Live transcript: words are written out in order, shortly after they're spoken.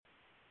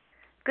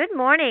Good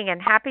morning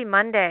and happy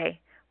Monday.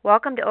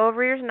 Welcome to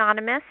Overeaters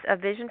Anonymous, a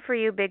Vision for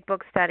You Big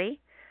Book study.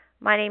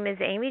 My name is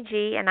Amy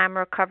G., and I'm a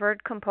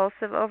recovered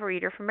compulsive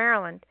overeater from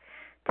Maryland.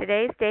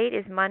 Today's date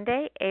is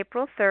Monday,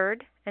 April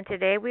 3rd, and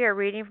today we are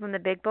reading from the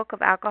Big Book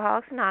of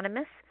Alcoholics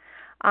Anonymous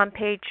on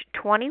page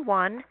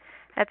 21.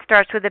 That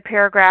starts with the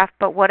paragraph,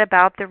 "But what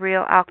about the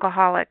real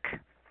alcoholic?"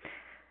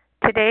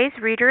 Today's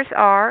readers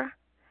are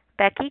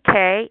Becky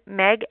K.,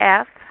 Meg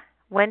F.,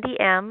 Wendy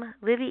M.,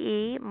 Livy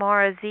E.,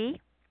 Maura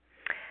Z.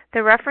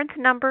 The reference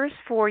numbers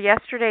for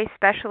yesterday's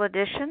special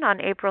edition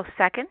on April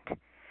 2nd,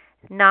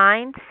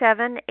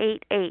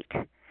 9788,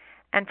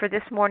 and for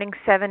this morning's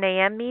 7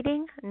 a.m.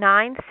 meeting,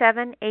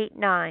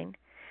 9789.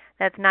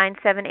 That's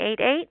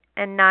 9788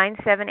 and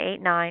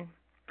 9789.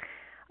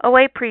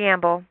 OA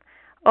Preamble.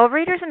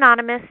 Overeaters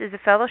Anonymous is a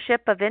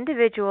fellowship of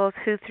individuals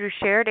who, through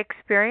shared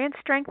experience,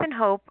 strength, and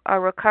hope, are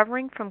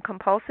recovering from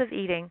compulsive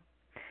eating.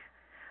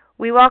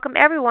 We welcome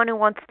everyone who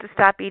wants to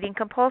stop eating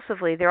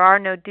compulsively. There are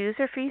no dues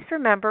or fees for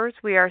members.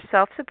 We are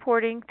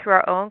self-supporting through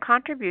our own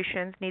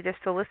contributions, neither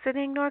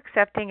soliciting nor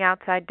accepting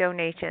outside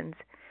donations.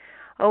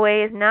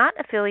 OA is not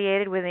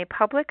affiliated with any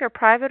public or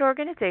private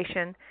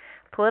organization,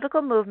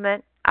 political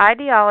movement,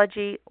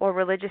 ideology, or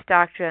religious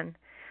doctrine.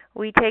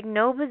 We take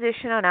no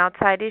position on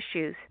outside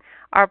issues.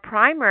 Our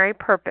primary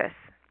purpose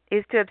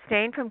is to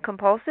abstain from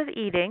compulsive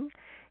eating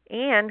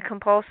and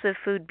compulsive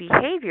food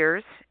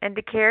behaviors, and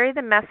to carry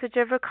the message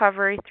of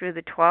recovery through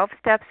the 12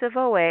 steps of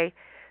OA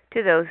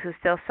to those who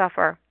still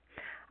suffer.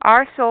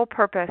 Our sole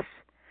purpose.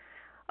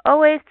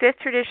 OA's fifth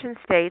tradition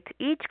states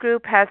each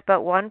group has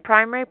but one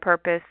primary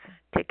purpose: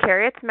 to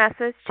carry its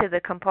message to the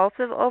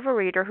compulsive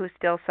overeater who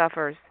still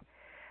suffers.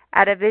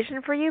 At a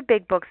Vision for You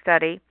Big Book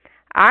study,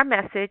 our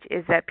message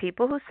is that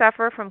people who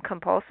suffer from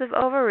compulsive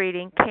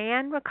overeating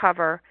can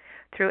recover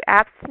through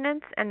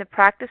abstinence and the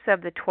practice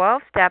of the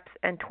 12 steps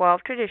and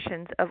 12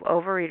 traditions of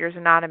Overeaters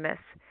Anonymous.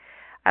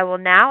 I will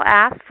now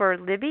ask for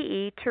Libby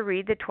E. to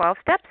read the 12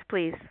 steps,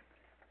 please.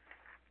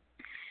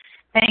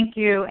 Thank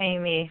you,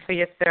 Amy, for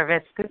your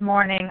service. Good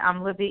morning.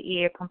 I'm Libby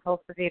E., a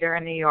compulsive eater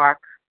in New York.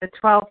 The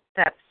 12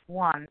 steps.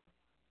 1.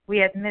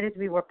 We admitted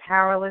we were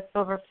powerless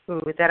over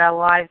food, that our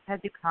lives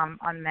had become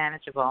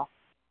unmanageable.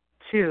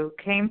 2.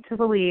 Came to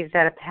believe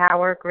that a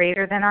power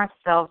greater than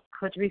ourselves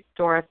could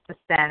restore us to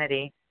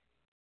sanity.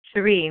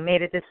 3.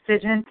 Made a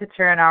decision to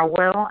turn our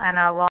will and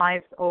our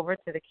lives over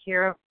to the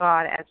care of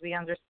God as we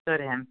understood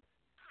Him.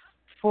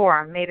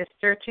 4. Made a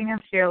searching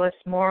and fearless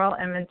moral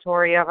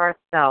inventory of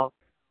ourselves.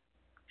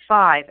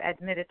 5.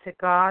 Admitted to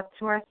God,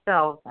 to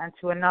ourselves, and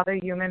to another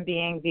human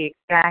being the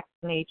exact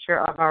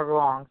nature of our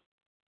wrongs.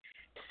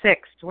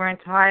 6. We're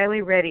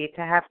entirely ready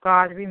to have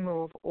God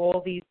remove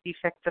all these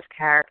defects of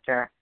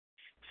character.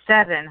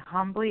 7.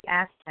 Humbly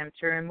asked Him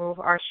to remove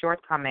our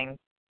shortcomings.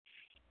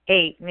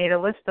 8. Made a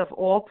list of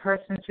all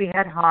persons we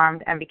had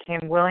harmed and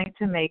became willing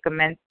to make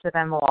amends to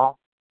them all.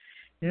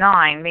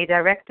 9. Made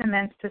direct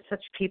amends to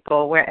such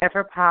people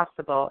wherever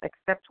possible,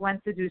 except when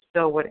to do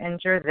so would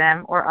injure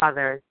them or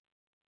others.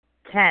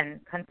 10.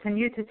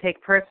 Continued to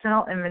take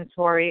personal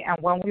inventory, and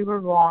when we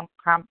were wrong,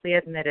 promptly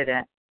admitted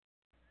it.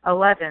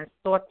 11.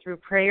 Sought through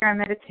prayer and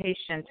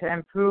meditation to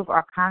improve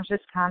our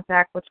conscious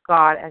contact with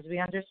God as we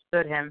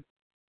understood Him,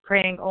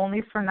 praying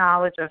only for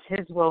knowledge of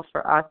His will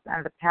for us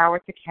and the power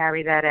to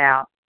carry that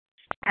out.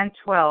 And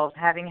 12.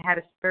 Having had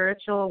a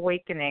spiritual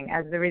awakening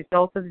as the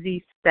result of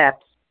these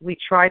steps, we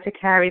try to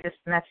carry this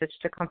message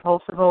to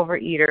compulsive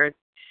overeaters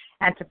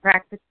and to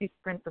practice these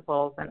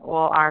principles in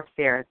all our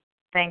affairs.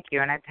 Thank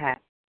you, and I pass.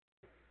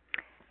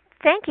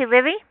 Thank you,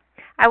 Livy.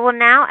 I will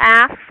now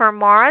ask for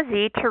Maura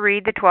Z. to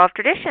read the 12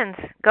 traditions.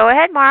 Go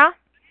ahead, Maura.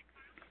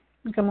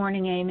 Good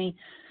morning, Amy.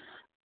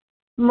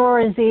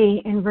 Maura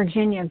Z. in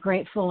Virginia,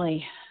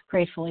 gratefully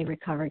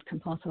recovered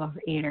compulsive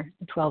overeater.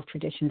 The 12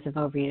 traditions of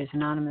Overeaters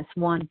Anonymous.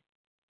 1.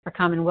 Our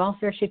common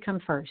welfare should come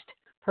first.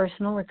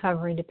 Personal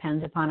recovery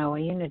depends upon OA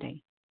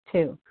unity.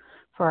 2.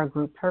 For our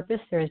group purpose,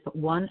 there is but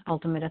one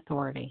ultimate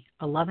authority,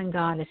 a loving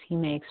God as He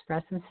may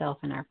express Himself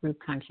in our group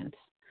conscience.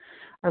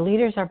 Our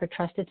leaders are but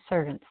trusted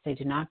servants. They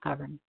do not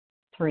govern.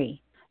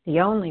 3. The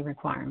only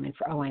requirement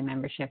for OA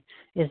membership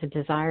is a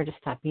desire to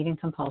stop eating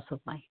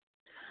compulsively.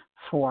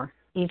 4.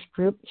 Each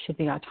group should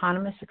be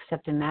autonomous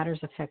except in matters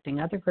affecting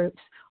other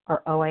groups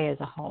or OA as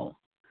a whole.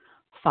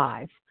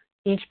 5.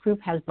 Each group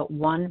has but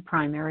one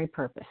primary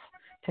purpose,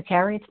 to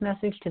carry its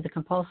message to the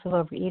compulsive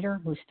overeater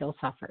who still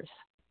suffers.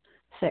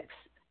 6.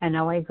 An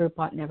OA group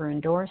ought never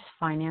endorse,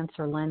 finance,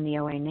 or lend the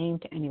OA name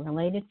to any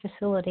related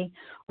facility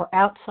or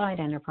outside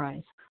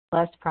enterprise,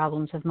 lest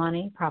problems of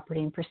money,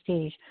 property, and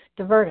prestige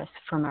divert us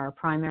from our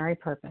primary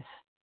purpose.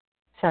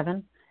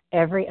 7.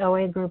 Every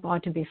OA group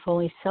ought to be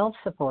fully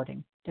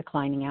self-supporting,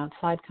 declining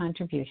outside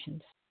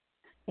contributions.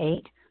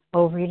 8.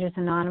 Overeaters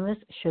Anonymous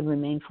should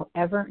remain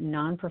forever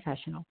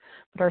non-professional,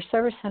 but our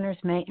service centers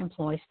may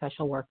employ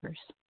special workers.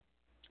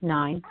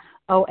 9.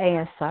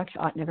 OA as such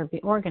ought never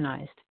be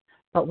organized,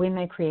 but we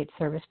may create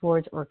service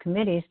boards or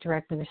committees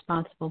directly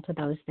responsible to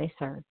those they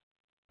serve.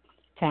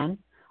 10.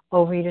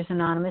 Overeaters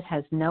Anonymous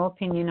has no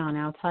opinion on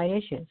outside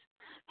issues.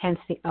 Hence,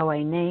 the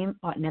OA name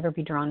ought never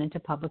be drawn into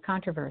public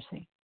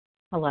controversy.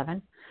 11.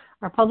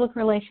 Our public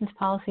relations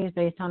policy is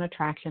based on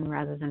attraction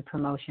rather than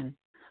promotion.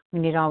 We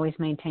need always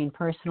maintain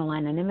personal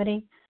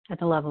anonymity at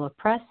the level of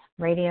press,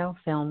 radio,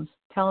 films,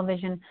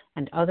 television,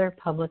 and other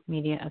public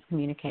media of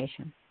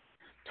communication.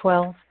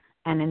 12.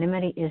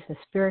 Anonymity is the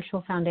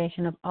spiritual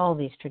foundation of all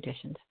these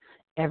traditions,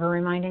 ever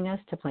reminding us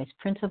to place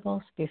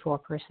principles before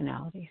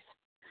personalities.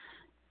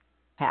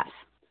 Pass.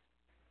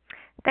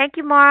 Thank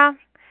you, Mara.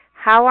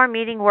 How our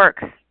meeting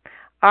works.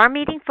 Our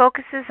meeting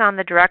focuses on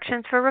the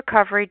directions for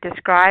recovery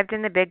described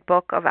in the Big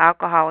Book of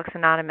Alcoholics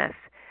Anonymous.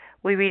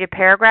 We read a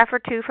paragraph or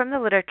two from the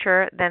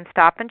literature, then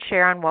stop and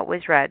share on what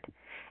was read.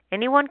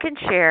 Anyone can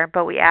share,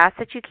 but we ask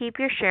that you keep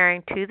your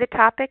sharing to the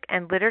topic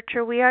and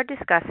literature we are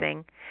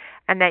discussing,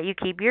 and that you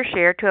keep your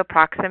share to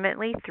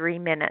approximately 3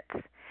 minutes.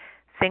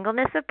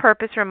 Singleness of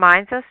purpose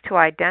reminds us to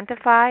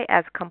identify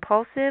as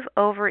compulsive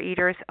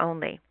overeaters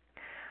only.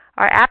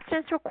 Our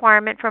abstinence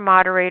requirement for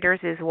moderators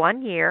is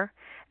 1 year,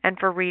 and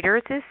for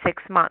readers is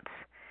 6 months.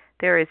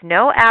 There is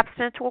no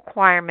abstinence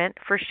requirement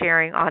for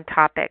sharing on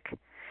topic.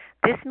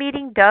 This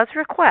meeting does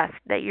request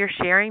that your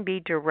sharing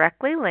be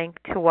directly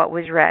linked to what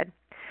was read.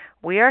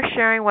 We are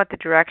sharing what the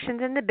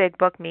directions in the Big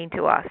Book mean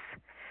to us.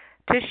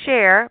 To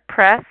share,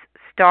 press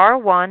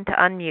 *1 to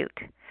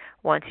unmute.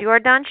 Once you are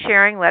done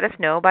sharing, let us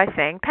know by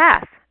saying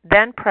pass.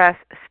 Then press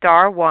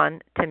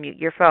 *1 to mute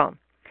your phone.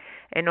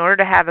 In order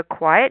to have a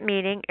quiet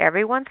meeting,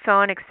 everyone's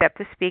phone except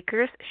the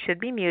speaker's should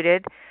be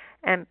muted,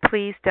 and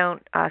please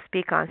don't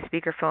speak on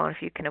speakerphone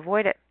if you can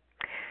avoid it.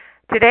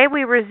 Today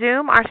we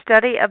resume our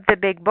study of the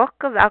Big Book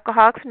of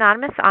Alcoholics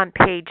Anonymous on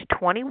page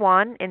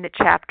 21 in the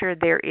chapter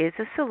There is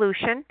a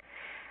Solution,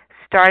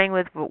 starting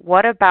with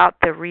What About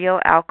the Real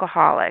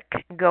Alcoholic,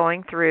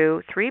 going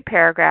through 3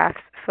 paragraphs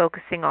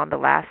focusing on the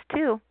last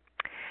 2.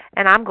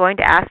 And I'm going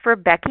to ask for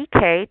Becky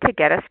Kay to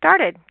get us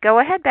started. Go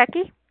ahead,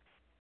 Becky.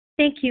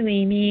 Thank you,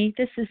 Amy.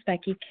 This is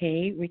Becky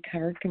Kay,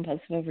 recovered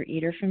compulsive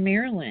overeater from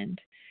Maryland.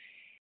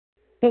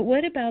 But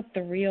what about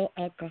the real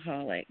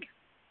alcoholic?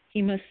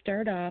 He must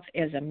start off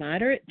as a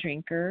moderate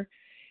drinker.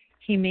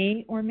 He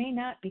may or may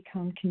not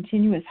become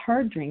continuous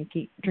hard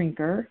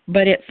drinker,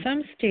 but at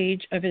some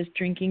stage of his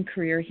drinking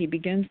career, he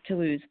begins to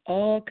lose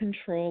all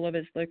control of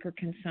his liquor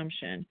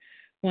consumption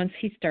once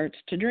he starts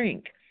to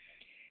drink.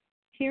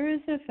 Here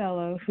is a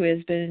fellow who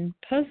has been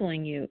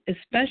puzzling you,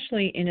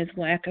 especially in his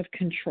lack of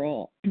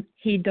control.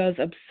 He does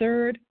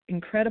absurd,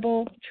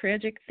 incredible,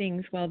 tragic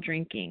things while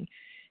drinking.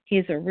 He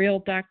is a real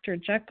Dr.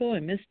 Jekyll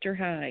and Mr.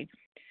 Hyde.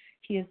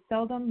 He is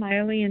seldom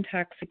mildly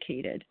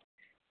intoxicated.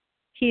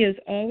 He is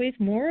always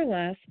more or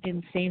less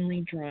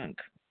insanely drunk.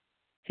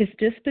 His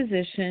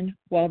disposition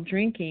while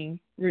drinking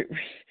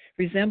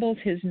resembles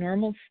his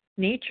normal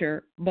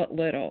nature but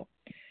little.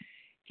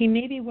 He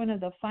may be one of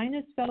the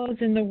finest fellows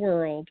in the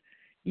world,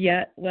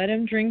 yet let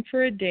him drink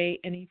for a day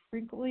and he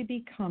frequently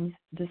becomes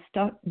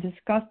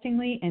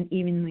disgustingly and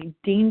even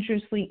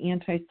dangerously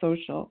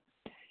antisocial.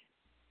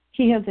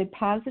 He has a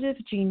positive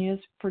genius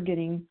for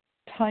getting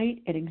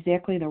tight at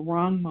exactly the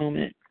wrong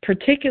moment,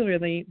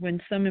 particularly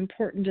when some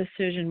important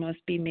decision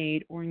must be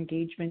made or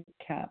engagement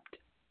kept.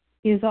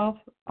 He is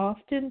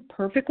often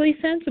perfectly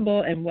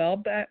sensible and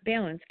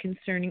well-balanced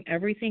concerning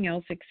everything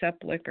else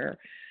except liquor,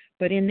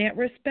 but in that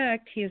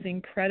respect, he is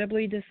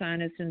incredibly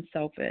dishonest and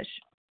selfish.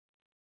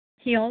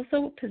 He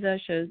also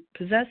possesses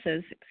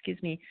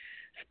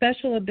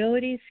special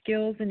abilities,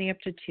 skills, and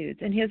aptitudes,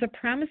 and he has a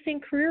promising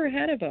career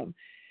ahead of him.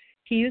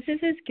 He uses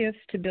his gifts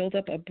to build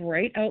up a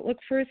bright outlook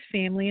for his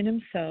family and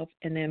himself,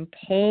 and then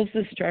pulls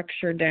the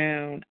structure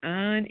down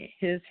on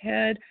his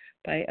head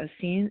by a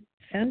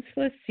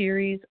senseless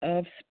series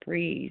of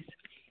sprees.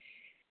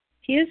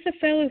 He is the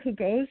fellow who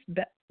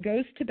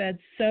goes to bed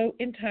so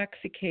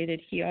intoxicated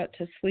he ought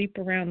to sleep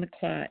around the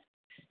clock.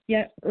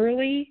 Yet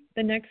early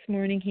the next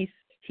morning he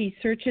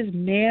searches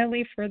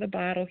madly for the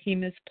bottle he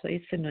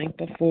misplaced the night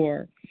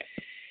before.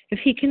 If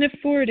he can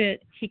afford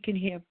it, he can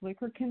have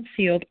liquor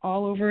concealed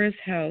all over his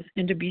house,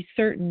 and to be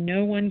certain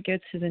no one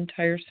gets his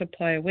entire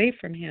supply away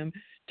from him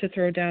to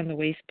throw down the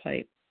waste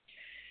pipe.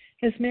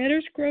 As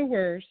matters grow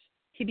worse,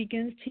 he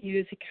begins to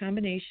use a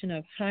combination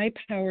of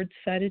high-powered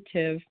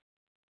sedative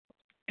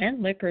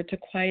and liquor to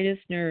quiet his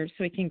nerves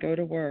so he can go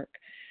to work.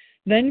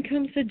 Then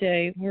comes a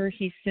day where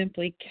he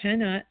simply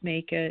cannot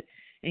make it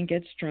and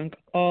gets drunk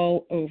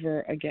all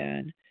over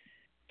again.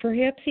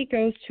 Perhaps he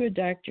goes to a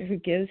doctor who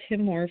gives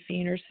him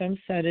morphine or some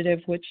sedative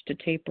which to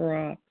taper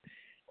off.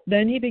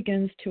 Then he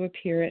begins to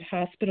appear at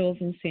hospitals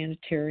and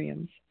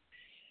sanitariums.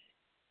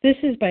 This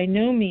is by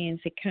no means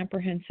a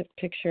comprehensive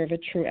picture of a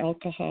true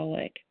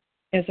alcoholic,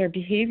 as our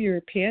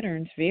behavior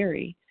patterns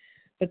vary,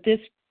 but this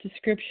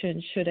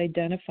description should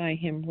identify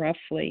him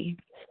roughly.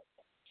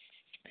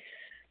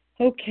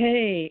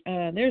 Okay,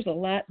 there's a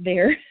lot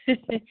there.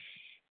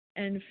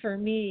 And for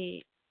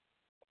me,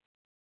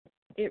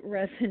 it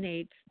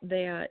resonates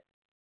that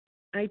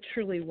I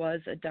truly was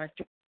a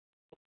Dr.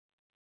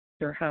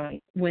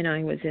 Hyde when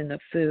I was in the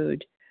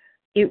food.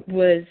 It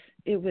was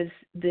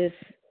this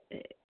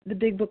the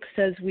big book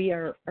says we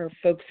are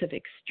folks of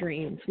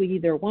extremes. We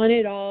either want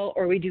it all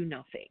or we do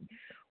nothing.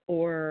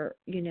 Or,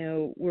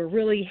 we're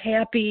really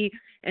happy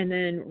and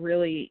then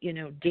really,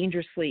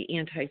 dangerously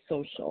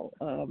antisocial,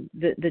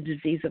 the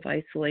disease of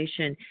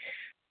isolation.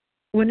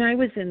 When I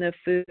was in the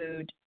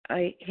food,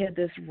 I had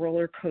this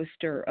roller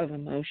coaster of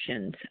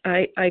emotions.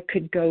 I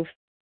could go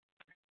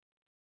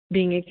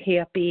being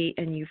happy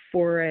and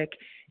euphoric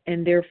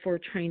and therefore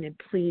trying to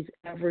please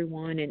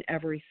everyone and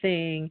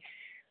everything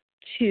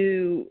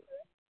to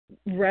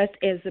rest,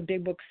 as the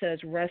big book says,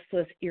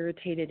 restless,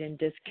 irritated, and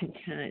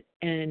discontent.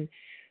 And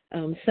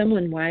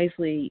someone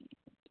wisely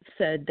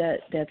said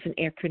that that's an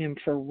acronym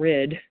for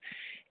RID.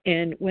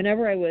 And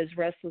whenever I was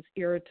restless,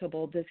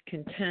 irritable,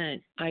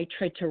 discontent, I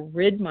tried to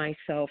rid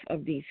myself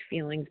of these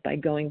feelings by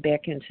going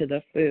back into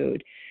the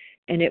food.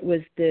 And it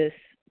was this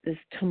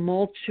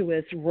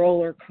tumultuous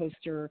roller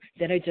coaster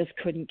that I just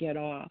couldn't get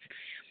off.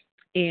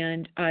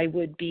 And I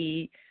would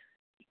be,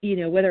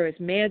 whether I was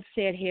mad,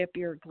 sad,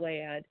 happy, or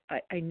glad,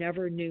 I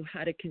never knew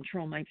how to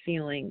control my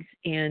feelings.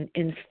 And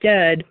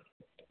instead,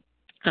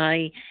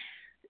 I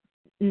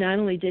not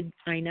only did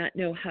I not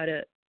know how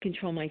to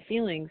control my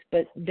feelings,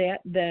 but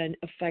that then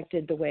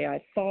affected the way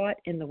I thought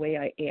and the way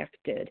I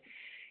acted.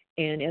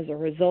 And as a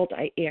result,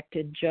 I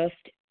acted just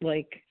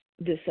like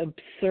this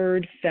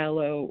absurd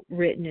fellow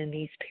written in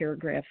these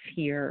paragraphs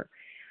here.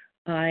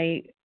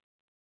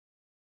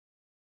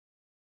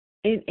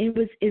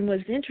 It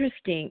was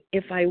interesting.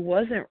 If I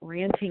wasn't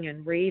ranting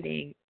and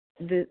raving,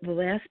 the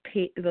last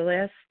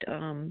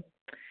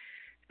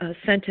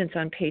sentence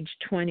on page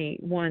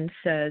 21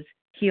 says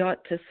he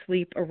ought to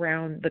sleep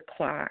around the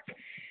clock.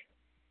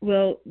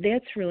 Well,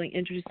 that's really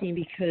interesting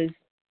because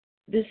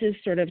this is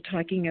sort of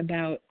talking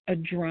about a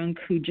drunk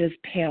who just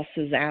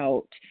passes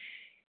out.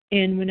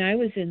 And when I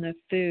was in the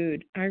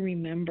food, I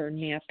remember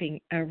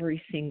napping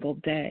every single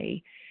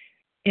day.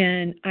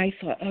 And I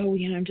thought,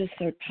 I'm just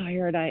so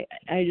tired. I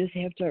just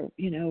have to,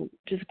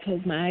 just close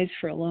my eyes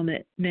for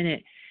a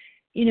minute.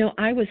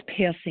 I was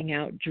passing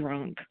out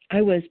drunk.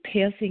 I was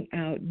passing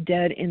out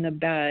dead in the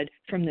bed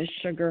from the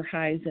sugar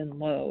highs and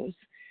lows.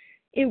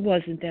 It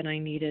wasn't that I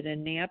needed a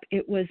nap.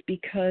 It was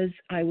because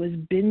I was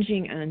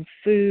binging on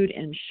food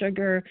and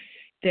sugar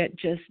that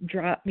just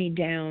dropped me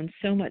down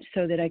so much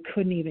so that I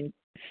couldn't even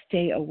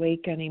stay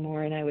awake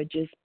anymore, and I would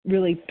just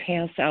really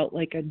pass out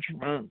like a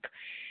drunk.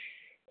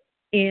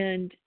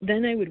 And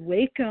then I would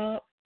wake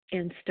up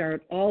and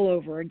start all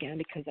over again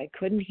because I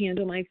couldn't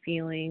handle my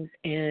feelings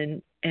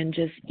and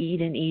just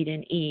eat and eat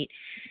and eat.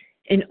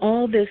 And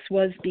all this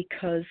was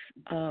because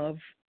of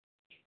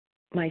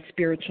my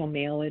spiritual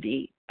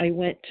malady. I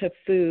went to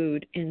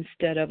food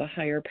instead of a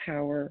higher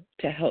power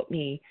to help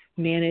me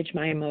manage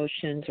my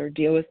emotions or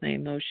deal with my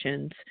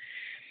emotions.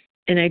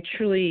 And I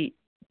truly,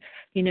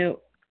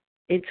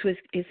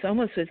 it's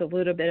almost with a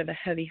little bit of a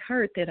heavy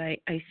heart that I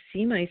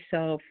see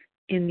myself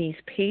in these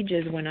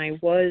pages when I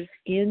was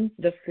in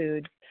the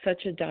food,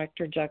 such a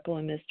Dr. Jekyll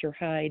and Mr.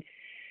 Hyde.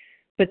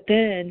 But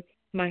then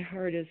my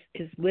heart is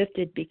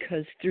lifted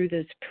because through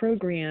this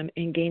program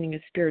and gaining a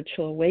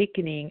spiritual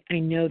awakening, I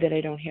know that I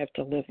don't have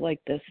to live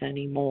like this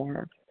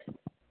anymore.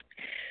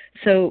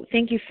 So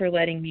thank you for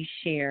letting me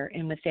share.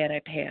 And with that, I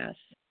pass.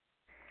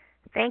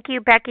 Thank you,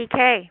 Becky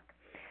K.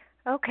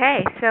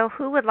 Okay, so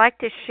who would like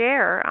to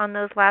share on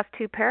those last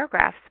two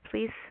paragraphs?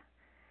 Please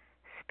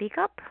speak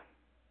up.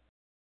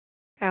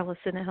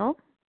 Allison L.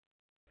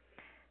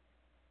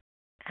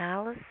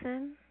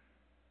 Allison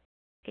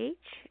H.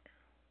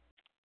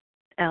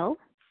 L.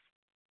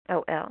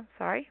 Oh, L,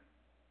 sorry.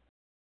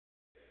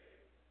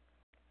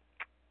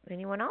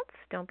 Anyone else?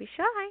 Don't be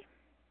shy.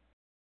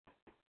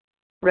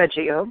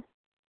 Reggie O.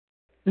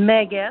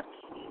 Meg F.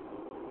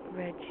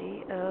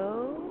 Reggie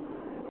O.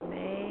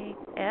 Meg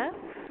F.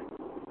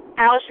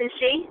 Allison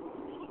C.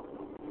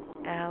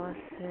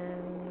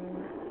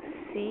 Allison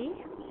C.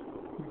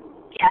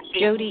 Kathy.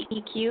 Jody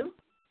EQ.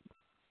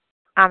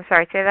 I'm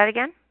sorry, say that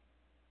again.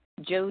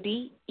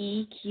 Jody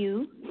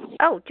EQ.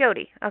 Oh,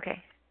 Jody.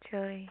 Okay.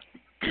 Jody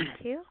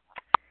EQ.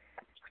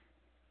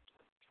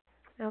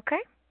 Okay.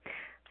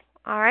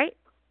 All right.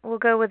 We'll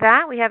go with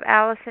that. We have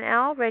Allison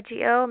L,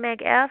 Reggie O,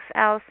 Meg F,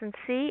 Allison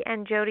C,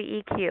 and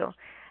Jody EQ.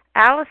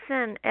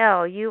 Allison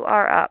L, you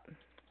are up.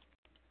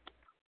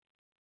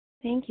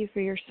 Thank you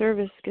for your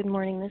service. Good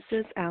morning. This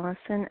is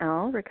Allison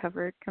L,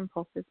 recovered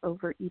compulsive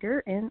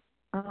overeater in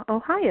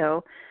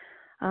Ohio.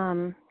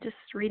 Just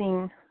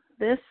reading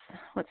this,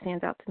 what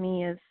stands out to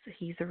me is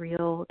he's a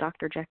real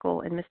Dr.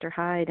 Jekyll and Mr.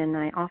 Hyde, and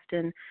I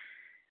often,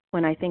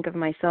 when I think of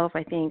myself,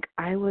 I think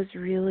I was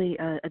really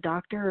a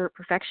doctor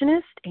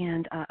perfectionist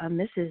and a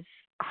Mrs.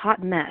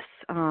 Hot Mess.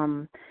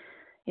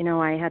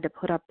 I had to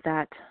put up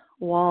that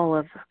wall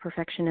of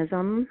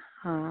perfectionism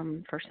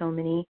for so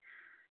many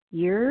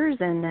years,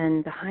 and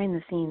then behind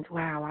the scenes,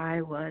 wow,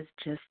 I was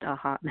just a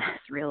hot mess,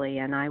 really.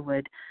 And I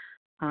would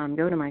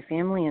go to my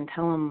family and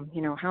tell them,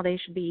 how they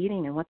should be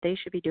eating and what they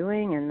should be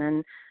doing. And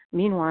then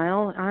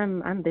meanwhile,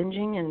 I'm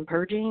binging and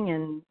purging,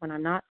 and when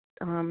I'm not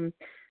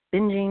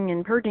binging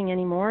and purging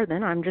anymore,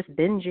 then I'm just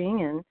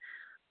binging. And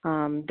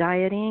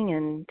dieting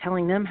and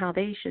telling them how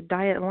they should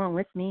diet along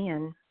with me.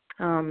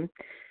 And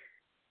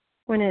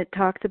when it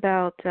talked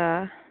about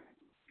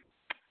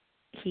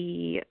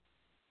he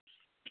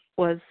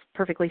was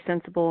perfectly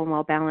sensible and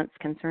well balanced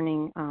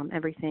concerning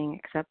everything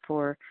except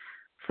for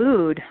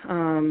food.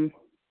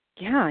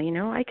 Yeah,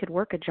 I could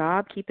work a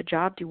job, keep a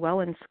job, do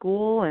well in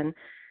school, and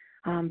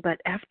but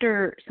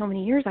after so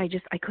many years,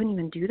 I couldn't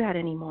even do that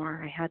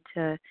anymore. I had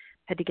to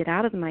get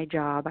out of my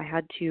job. I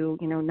had to,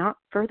 not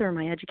further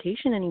my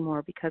education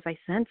anymore because I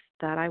sensed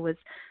that I was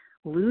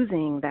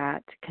losing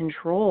that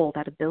control,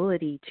 that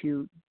ability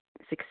to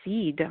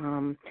succeed,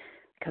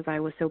 because I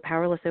was so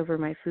powerless over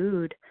my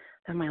food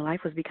that my life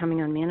was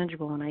becoming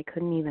unmanageable and I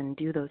couldn't even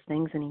do those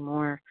things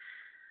anymore.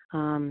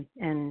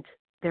 And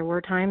there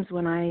were times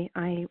when I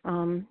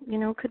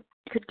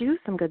could do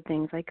some good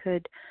things. I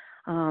could,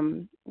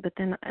 but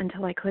then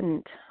until I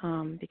couldn't,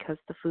 because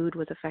the food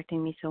was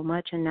affecting me so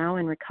much. And now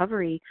in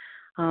recovery,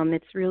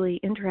 it's really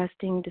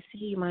interesting to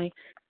see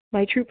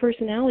my true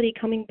personality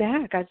coming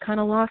back. I've kind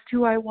of lost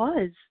who I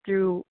was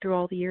through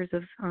all the years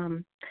of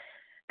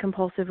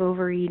compulsive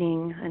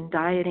overeating and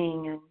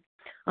dieting and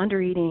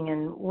undereating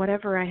and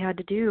whatever I had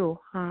to do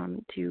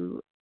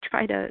to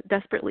try to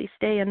desperately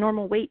stay a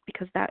normal weight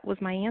because that was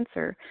my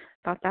answer.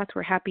 Thought that's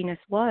where happiness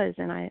was,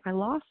 and I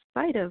lost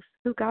sight of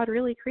who God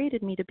really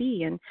created me to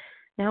be. And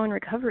now in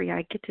recovery,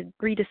 I get to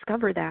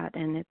rediscover that,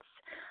 and it's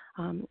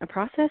a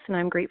process, and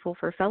I'm grateful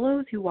for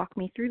fellows who walk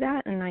me through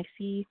that, and I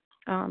see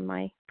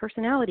my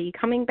personality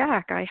coming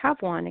back. I have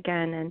one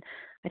again, and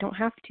I don't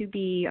have to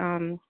be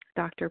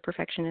Dr.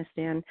 Perfectionist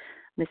and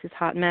Mrs.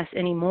 Hot Mess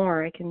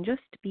anymore. I can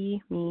just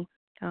be me.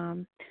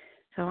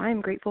 So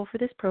I'm grateful for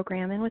this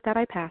program, and with that,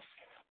 I pass.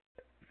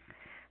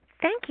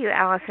 Thank you,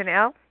 Allison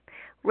L.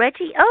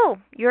 Reggie O.,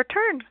 your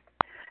turn.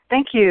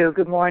 Thank you.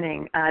 Good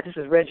morning. This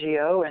is Reggie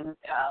O. in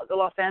the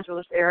Los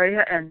Angeles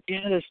area, and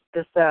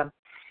this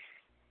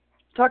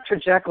Dr.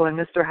 Jekyll and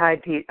Mr.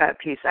 Hyde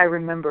piece. I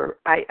remember.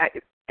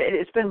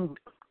 It's been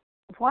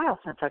a while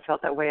since I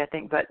felt that way, I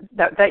think, but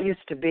that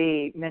used to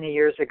be many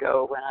years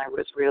ago when I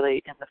was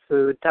really in the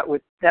food. That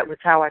was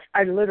how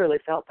I literally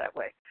felt that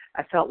way.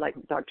 I felt like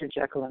Dr.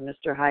 Jekyll and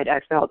Mr. Hyde. I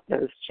felt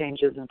those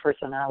changes in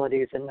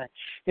personalities in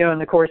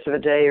the course of a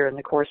day or in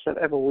the course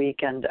of a week.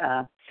 And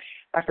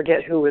I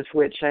forget who was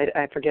which.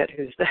 I forget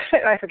who's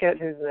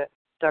the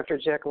Dr.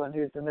 Jekyll and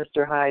who's the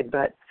Mr. Hyde.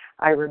 But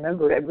I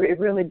remember it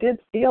really did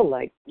feel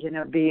like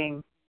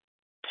being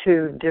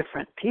two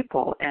different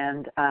people,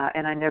 and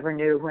I never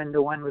knew when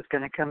the one was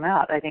going to come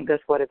out. I think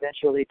that's what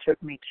eventually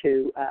took me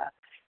to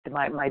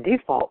my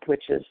default,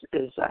 which is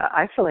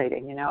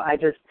isolating. I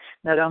just,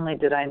 not only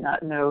did I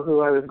not know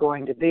who I was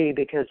going to be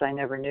because I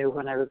never knew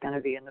when I was going to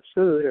be in the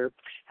food or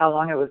how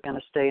long I was going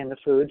to stay in the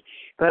food,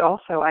 but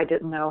also I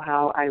didn't know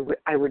how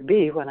I would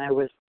be when I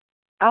was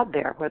out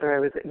there, whether I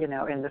was in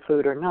the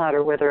food or not,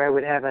 or whether I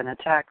would have an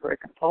attack or a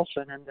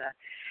compulsion, and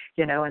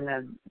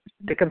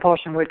the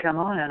compulsion would come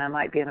on, and I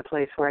might be in a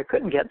place where I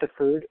couldn't get the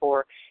food,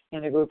 or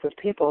in a group of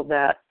people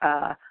that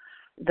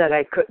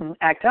I couldn't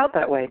act out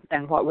that way.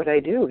 And what would I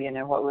do?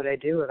 What would I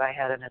do if I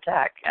had an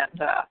attack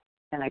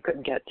and I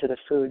couldn't get to the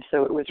food?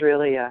 So it was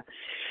really a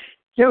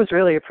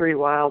pretty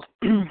wild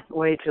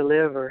way to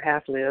live, or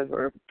half live,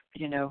 or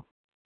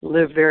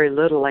live very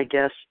little, I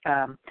guess.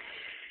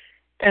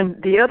 And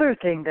the other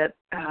thing that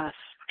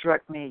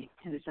struck me,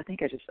 I think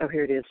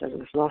here it is. I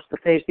just lost the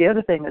page. The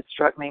other thing that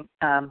struck me.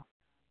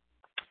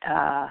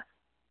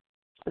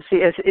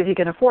 If he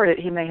can afford it,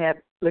 he may have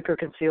liquor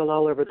concealed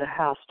all over the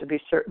house to be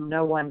certain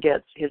no one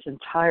gets his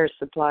entire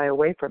supply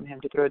away from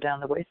him to throw down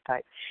the waste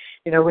pipe.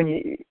 When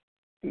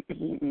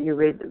you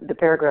read the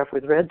paragraph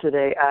was read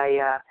today,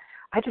 I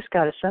just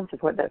got a sense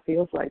of what that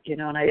feels like,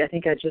 and I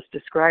think I just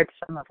described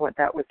some of what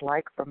that was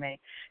like for me.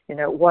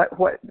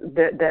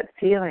 That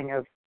feeling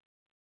of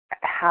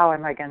how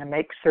am I going to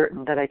make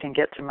certain that I can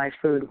get to my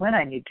food when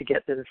I need to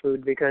get to the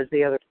food, because I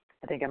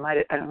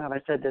don't know if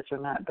I said this or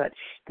not, but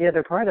the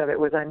other part of it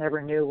was I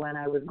never knew when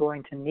I was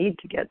going to need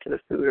to get to the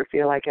food or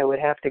feel like I would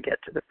have to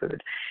get to the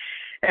food.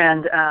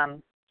 And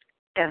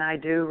I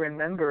do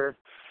remember,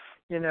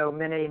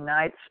 many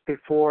nights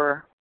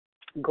before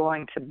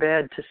going to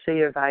bed to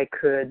see if I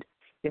could,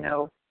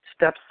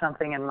 stuff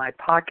something in my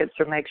pockets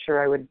or make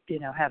sure I would,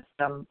 have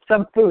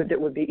some food that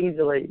would be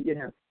easily,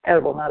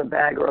 edible, not a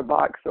bag or a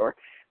box,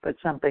 but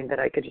something that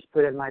I could just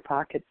put in my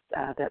pockets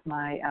that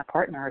my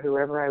partner, or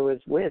whoever I was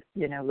with,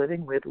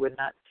 living with, would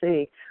not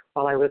see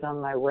while I was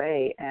on my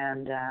way.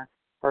 And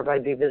or if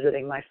I'd be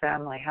visiting my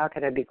family, how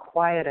could I be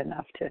quiet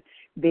enough to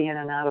be in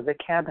and out of the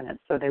cabinet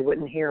so they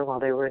wouldn't hear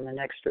while they were in the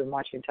next room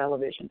watching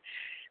television?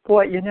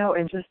 Boy,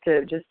 and just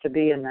to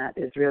be in that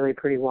is really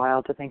pretty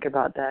wild to think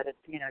about that. And,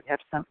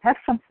 have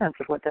some sense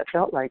of what that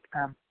felt like.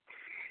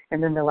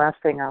 And then the last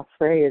thing I'll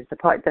say is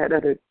that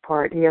other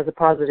part, he has a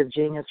positive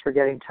genius for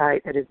getting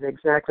tight at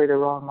exactly the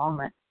wrong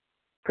moment,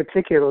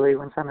 particularly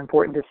when some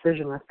important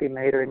decision must be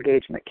made or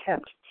engagement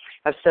kept.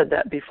 I've said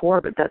that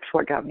before, but that's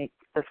what got me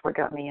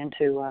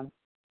into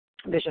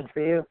Vision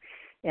for You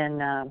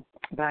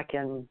back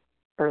in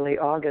early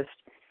August.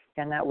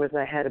 and that was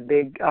I had a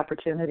big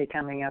opportunity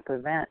coming up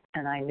event,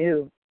 and I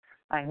knew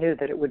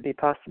that it would be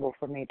possible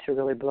for me to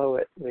really blow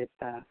it with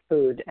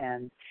food,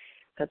 and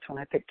that's when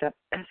I picked up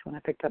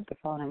the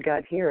phone and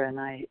got here, and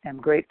I am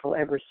grateful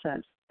ever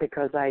since,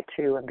 because I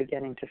too am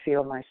beginning to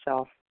feel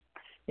myself,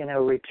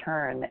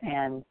 return,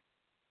 and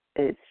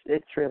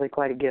it's really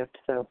quite a gift.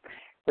 So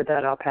with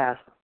that, I'll pass.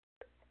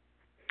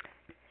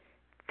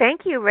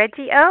 Thank you,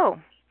 Reggie O.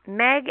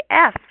 Meg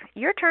F.,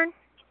 your turn.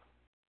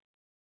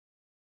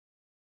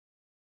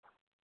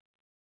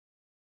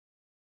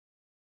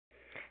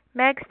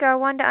 Meg,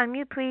 *1 to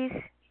unmute, please.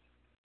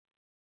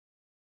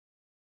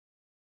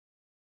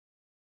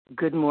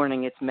 Good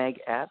morning. It's Meg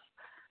F.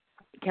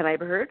 Can I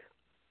be heard?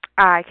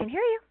 I can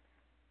hear you.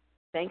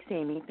 Thanks,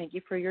 Amy. Thank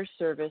you for your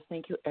service.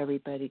 Thank you,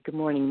 everybody. Good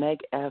morning. Meg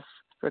F.,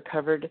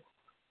 recovered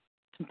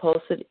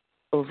compulsive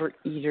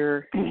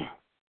overeater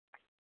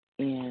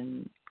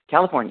in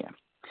California.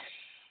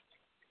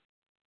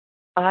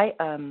 I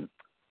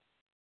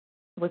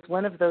was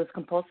one of those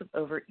compulsive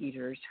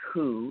overeaters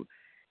who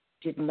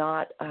did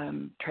not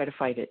try to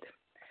fight it.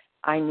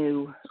 I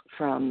knew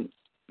from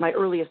my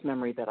earliest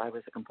memory that I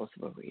was a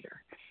compulsive overeater.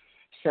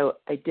 So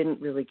I didn't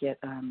really get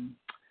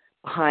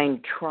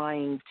behind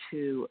trying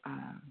to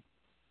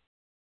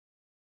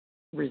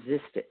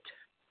resist it.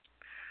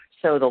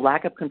 So the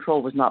lack of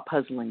control was not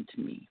puzzling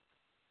to me.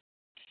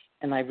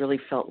 And I really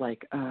felt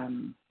like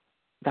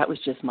that was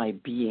just my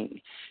being.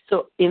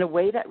 So in a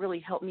way that really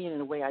helped me, and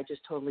in a way I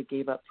just totally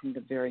gave up from the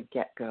very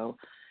get-go,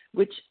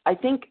 which I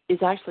think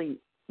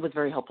was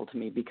very helpful to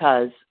me,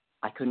 because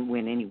I couldn't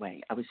win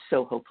anyway. I was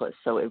so hopeless,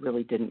 so it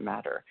really didn't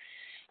matter.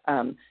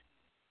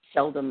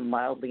 Seldom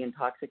mildly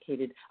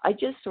intoxicated. I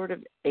just sort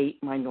of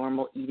ate my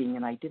normal eating,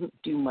 and I didn't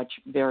do much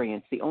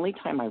variance. The only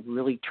time I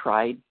really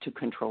tried to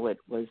control it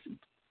was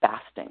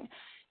fasting,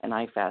 and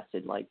I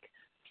fasted like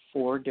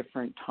 4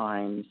 different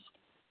times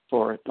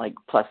for like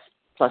plus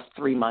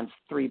 3 months,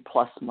 3+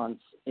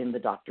 months in the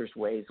doctor's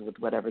ways with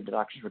whatever the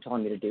doctors were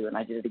telling me to do, and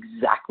I did it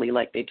exactly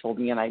like they told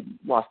me, and I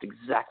lost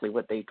exactly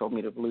what they told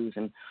me to lose,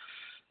 and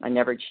I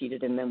never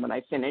cheated. And then when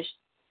I finished,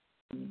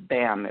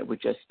 bam, it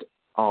would just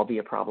all be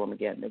a problem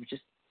again.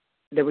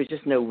 There was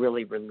just no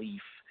really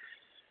relief.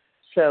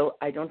 So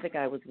I don't think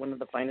I was one of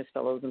the finest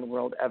fellows in the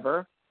world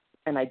ever,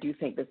 and I do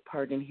think this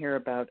part in here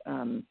about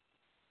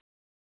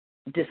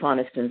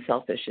dishonest and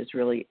selfish is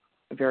really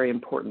very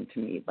important to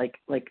me. Like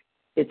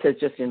it says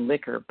just in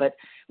liquor, but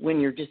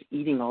when you're just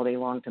eating all day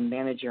long to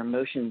manage your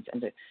emotions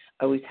and to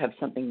always have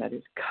something that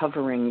is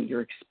covering your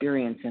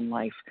experience in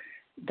life,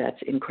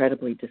 that's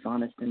incredibly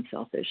dishonest and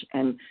selfish.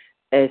 And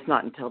it's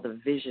not until the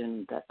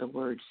vision that the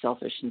word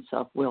selfish and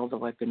self-will,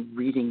 though I've been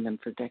reading them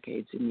for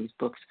decades in these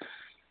books,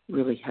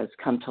 really has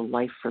come to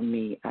life for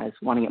me as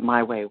wanting it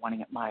my way,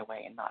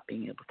 and not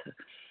being able to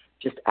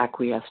just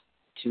acquiesce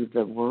to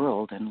the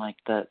world, and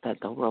that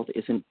the world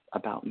isn't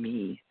about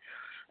me.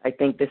 I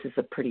think this is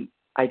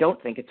I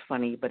don't think it's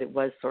funny, but it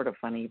was sort of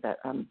funny that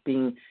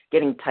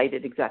getting tight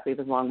at exactly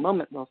the wrong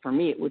moment. Well, for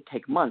me, it would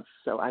take months.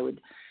 So I would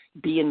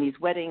be in these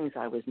weddings.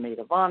 I was maid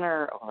of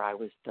honor, or I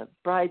was the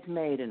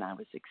bridesmaid, and I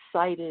was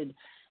excited.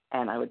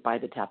 And I would buy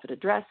the taffeta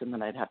dress, and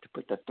then I'd have to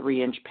put the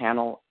 3-inch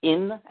panel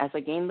in as I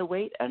gained the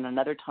weight. And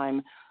another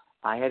time,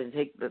 I had to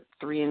take the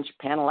 3-inch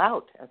panel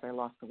out as I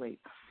lost the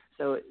weight.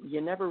 So you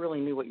never really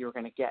knew what you were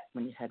going to get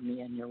when you had me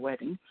in your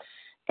wedding.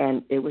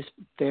 And it was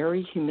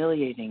very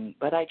humiliating,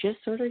 but I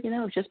just sort of,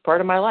 just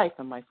part of my life,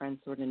 and my friends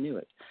sort of knew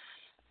it.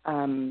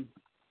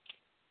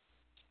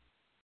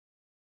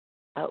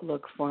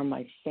 Outlook for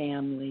my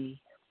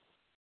family.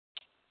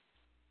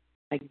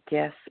 I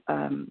guess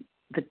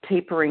the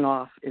tapering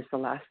off is the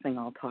last thing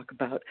I'll talk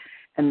about,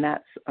 and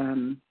that's,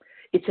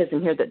 it says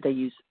in here that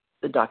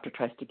the doctor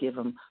tries to give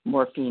them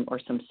morphine or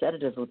some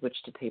sedative with which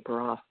to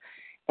taper off.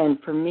 And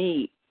for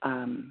me,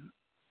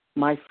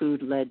 my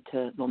food led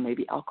to,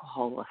 maybe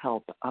alcohol will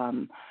help.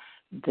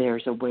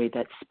 There's a way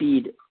that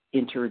speed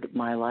entered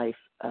my life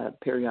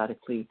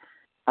periodically.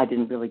 I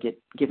didn't really get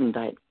given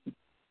diet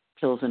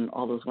pills and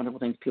all those wonderful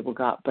things people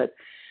got, but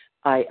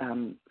I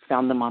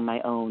found them on my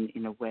own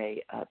in a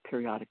way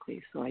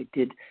periodically. So I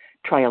did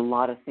try a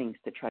lot of things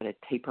to try to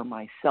taper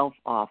myself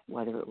off,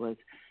 whether it was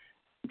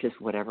just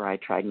whatever I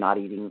tried, not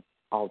eating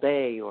all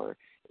day or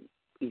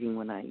eating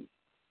when I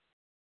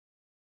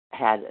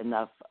had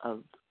enough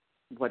of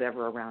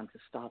whatever around to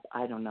stop.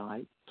 I don't know.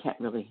 I can't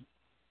really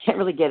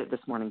get it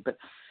this morning, but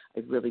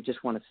I really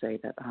just want to say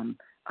that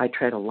I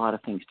tried a lot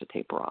of things to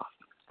taper off.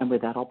 And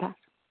with that, I'll pass.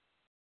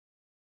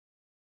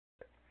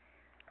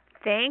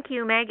 Thank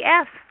you, Meg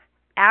F.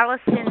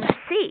 Allison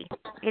C.,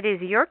 it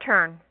is your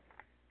turn.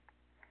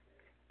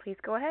 Please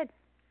go ahead.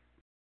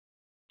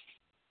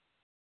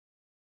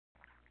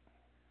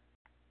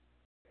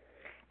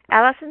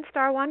 Allison,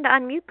 *1 to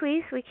unmute,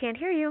 please. We can't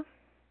hear you.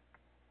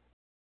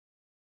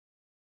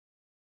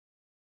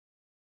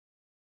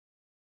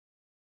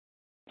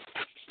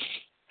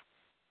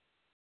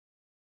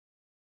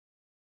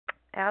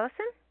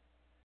 Allison?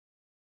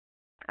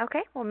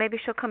 Okay, well, maybe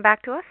she'll come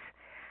back to us.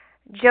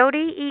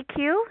 Jody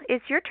EQ,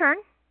 it's your turn.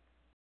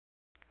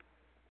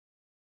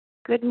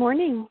 Good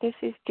morning. This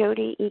is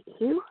Jody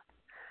EQ,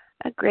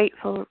 a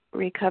grateful,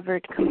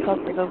 recovered,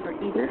 compulsive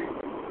overeater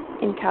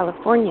in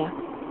California.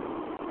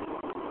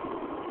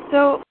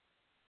 So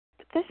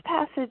this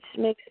passage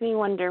makes me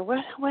wonder,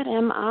 what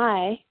am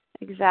I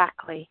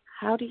exactly?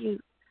 How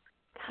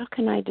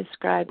can I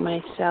describe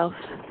myself?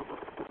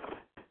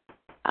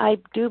 I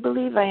do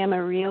believe I am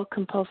a real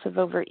compulsive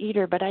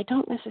overeater, but I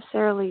don't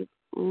necessarily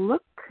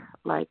look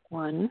like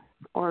one,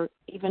 or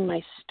even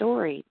my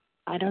story.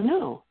 I don't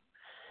know.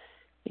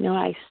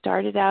 I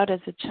started out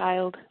as a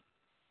child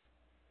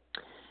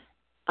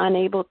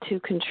unable to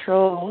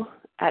control,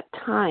 at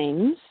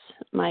times,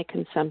 my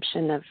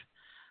consumption of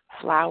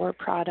flour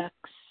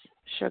products,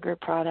 sugar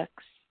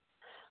products,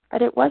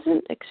 but it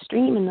wasn't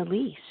extreme in the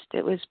least.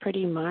 It was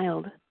pretty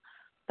mild,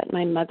 but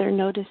my mother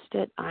noticed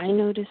it, I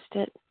noticed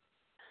it,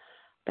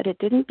 but it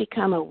didn't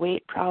become a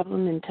weight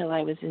problem until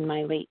I was in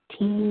my late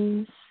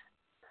teens,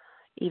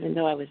 even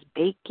though I was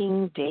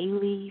baking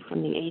daily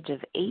from the age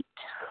of 8.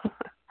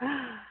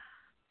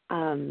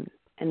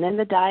 And then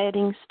the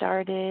dieting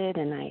started,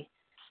 and I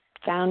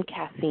found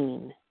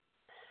caffeine.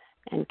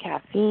 And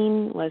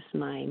caffeine was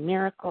my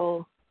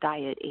miracle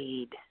diet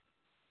aid.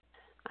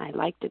 I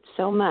liked it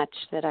so much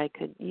that I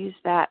could use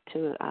that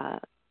to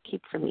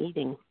keep from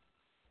eating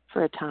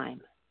for a time.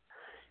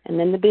 And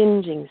then the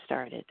binging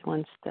started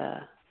once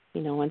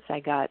I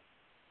got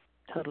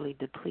totally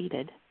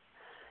depleted.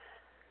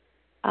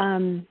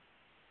 When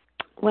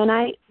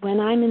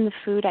I'm in the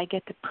food, I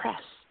get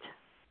depressed.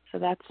 So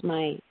that's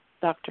my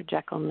Dr.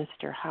 Jekyll,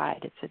 Mr.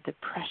 Hyde. It's a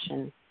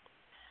depression.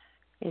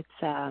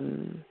 It's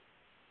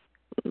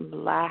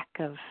lack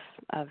of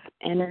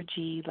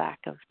energy, lack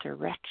of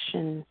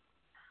direction.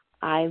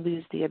 I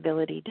lose the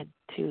ability to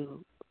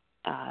do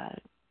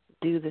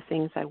the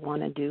things I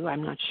want to do.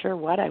 I'm not sure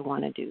what I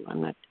want to do.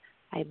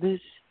 I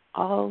lose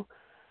all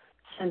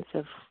sense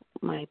of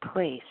my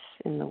place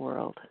in the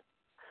world.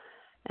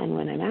 And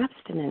when I'm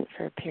abstinent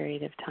for a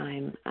period of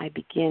time, I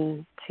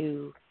begin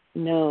to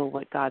know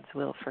what God's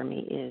will for me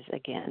is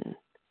again.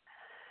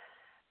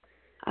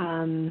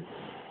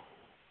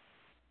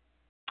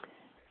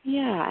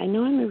 I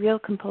know I'm a real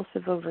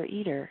compulsive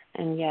overeater,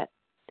 and yet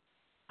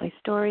my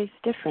story's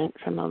different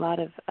from a lot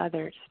of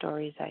other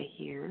stories I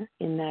hear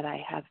in that I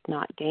have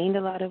not gained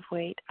a lot of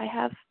weight. I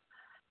have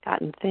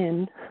gotten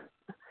thin.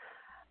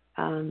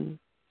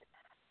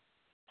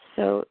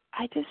 So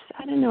I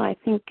don't know, I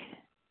think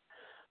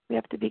we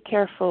have to be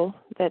careful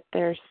that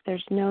there's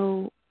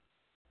no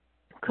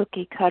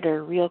cookie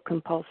cutter, real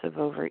compulsive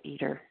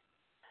overeater,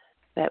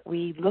 that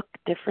we look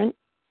different.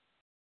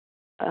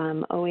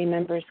 OA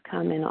members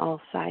come in all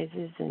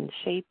sizes and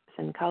shapes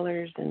and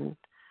colors and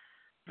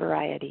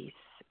varieties,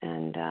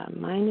 and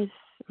mine is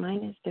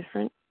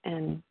different,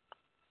 and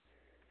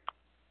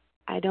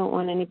I don't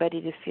want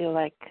anybody to feel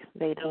like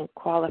they don't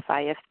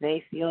qualify if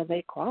they feel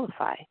they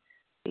qualify.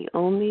 The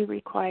only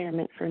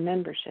requirement for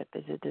membership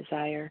is a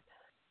desire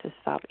to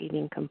stop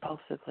eating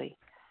compulsively.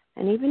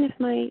 And even if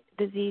my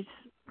disease,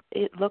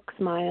 it looks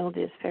mild,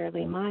 is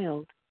fairly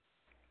mild,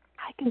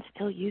 I can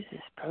still use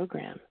this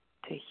program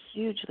to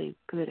hugely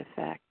good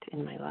effect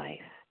in my life.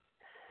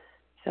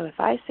 So if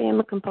I say I'm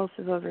a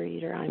compulsive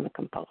overeater, I'm a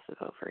compulsive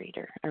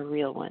overeater, a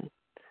real one.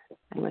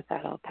 And with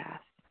that, I'll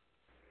pass.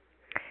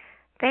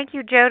 Thank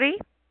you, Jody.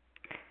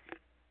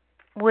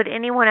 Would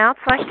anyone else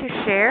like to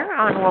share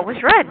on what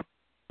was read?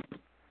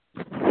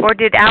 Or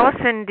did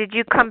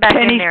you come back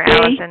in there,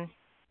 Allison?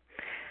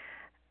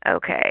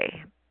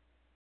 Okay.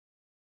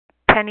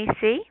 Penny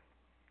C?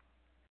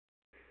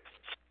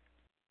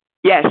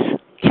 Yes.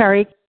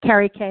 Carrie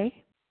K?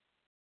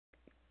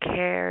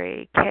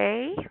 Carrie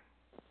K?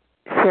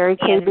 Sherry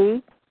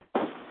KB?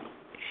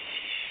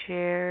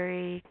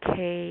 Sherry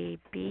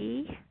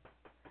KB?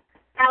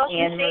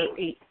 Allison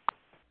C.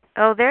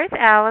 Oh, there's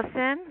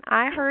Allison.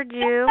 I heard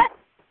you.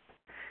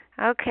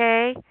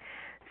 Okay.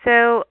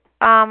 So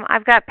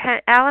I've got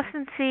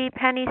Allison C,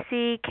 Penny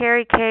C,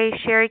 Carrie K,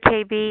 Sherry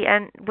KB,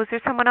 and was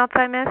there someone else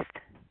I missed?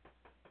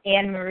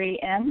 Anne Marie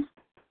M.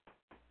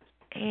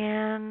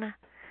 Anne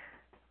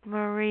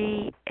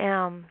Marie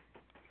M.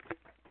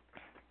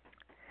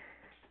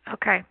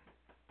 Okay.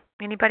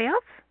 Anybody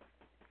else?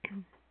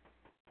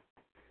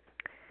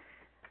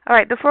 All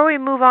right. Before we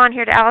move on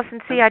here to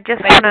Allison C, I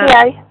just want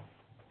to...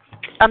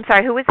 I'm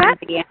sorry, who was that?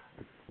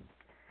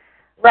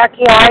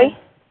 Rocky I.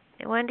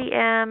 Wendy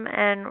M.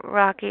 and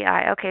Rocky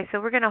I. Okay,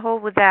 so we're going to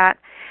hold with that.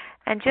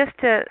 And just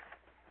to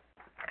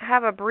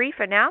have a brief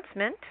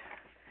announcement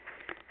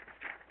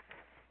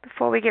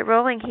before we get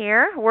rolling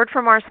here, a word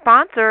from our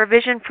sponsor.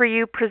 Vision for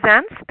You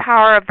presents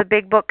Power of the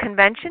Big Book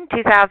Convention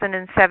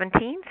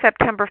 2017,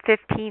 September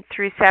 15th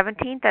through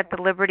 17th at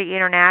the Liberty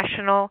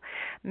International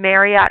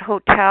Marriott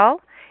Hotel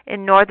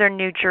in northern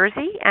New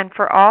Jersey. And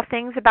for all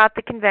things about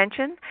the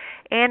convention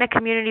and a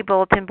community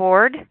bulletin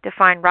board to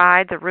find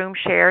rides or room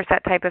shares,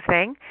 that type of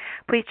thing,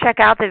 please check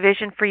out the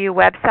Vision for You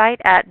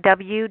website at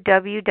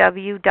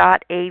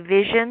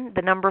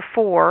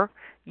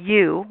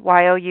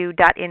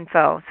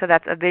www.avision4u.info. So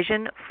that's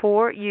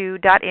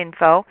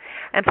avision4u.info.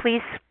 And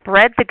please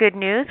spread the good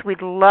news.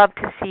 We'd love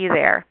to see you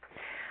there.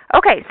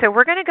 Okay, so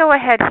we're going to go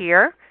ahead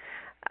here.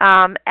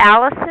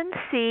 Allison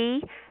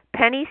C.,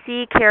 Penny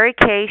C., Carrie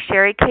K.,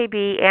 Sherry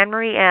KB,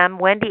 Anne-Marie M.,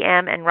 Wendy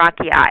M., and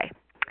Rocky I.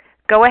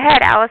 Go ahead,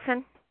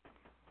 Allison.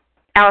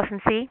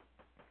 Allison C.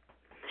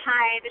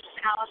 Hi, this is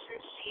Allison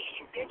C.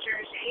 in New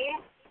Jersey.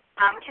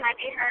 Can I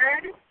be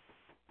heard?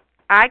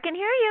 I can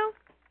hear you.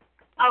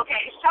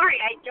 Okay, sorry,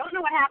 I don't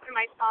know what happened to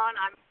my phone.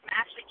 I'm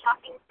actually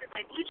talking through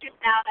my Bluetooth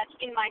now that's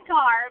in my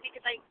car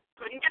because I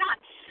couldn't get on.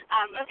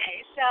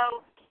 Okay,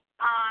 so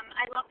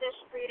I love this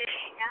reading.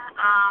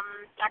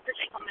 Dr.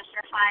 Jekyll,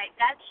 Mr. Hyde.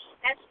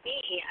 That's me.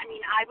 I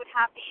mean, I would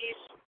have these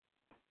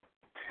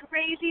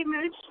crazy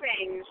mood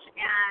swings,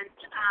 and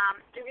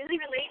it really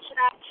relates to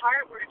that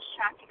part where it's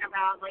talking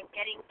about like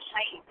getting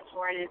tight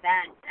before an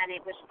event, and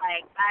it was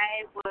like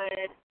I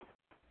would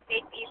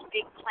make these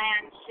big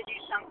plans to do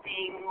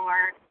something,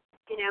 or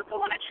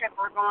go on a trip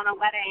or go on a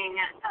wedding,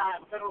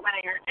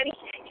 or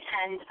anything,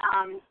 and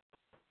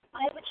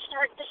I would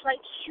start this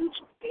like huge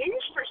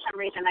binge for some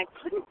reason. I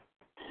couldn't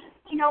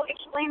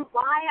explain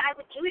why I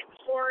would do it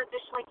for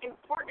this like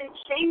important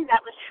thing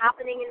that was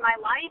happening in my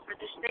life, or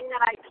this thing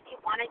that I really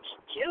wanted to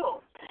do.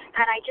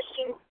 And I just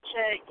seemed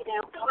to,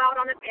 go out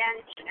on a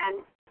binge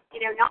and,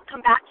 not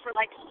come back for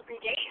like 3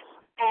 days,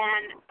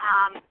 and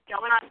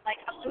going on like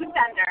a food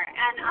bender.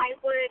 And I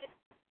would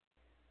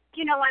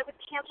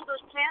cancel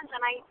those plans,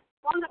 and I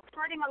wound up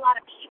hurting a lot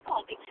of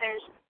people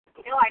because,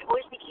 I'd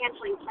always be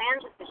canceling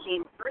plans with the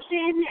same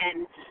person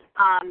and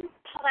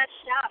all that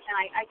stuff. And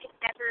I could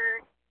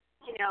never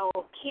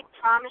keep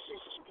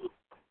promises to people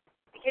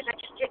because I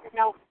just didn't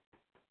know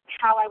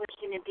how I was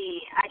going to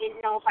be. I didn't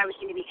know if I was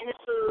going to be in the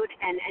food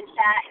and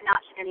fat and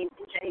not spending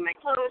my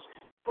clothes,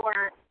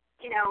 or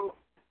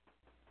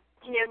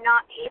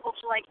not able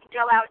to like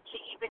go out to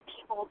eat with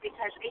people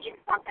because I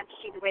didn't want them to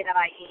see the way that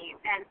I ate.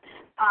 And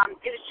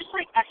it was just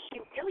like a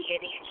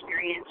humiliating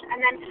experience. And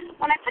then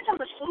when I put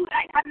down the food,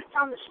 I hadn't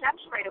found the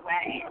steps right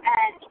away,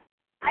 and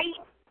I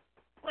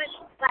was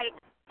like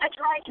a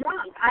dry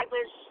drunk. I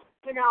was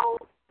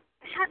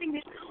having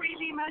these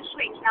crazy mood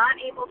swings, not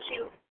able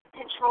to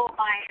control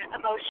my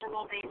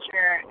emotional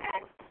nature,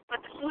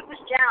 but the food was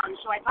down,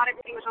 so I thought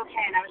everything was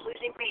okay, and I was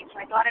losing weight, so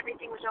I thought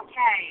everything was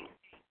okay.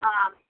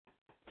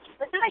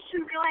 But then I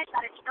soon realized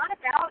that it's not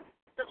about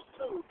the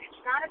food,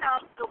 it's not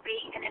about the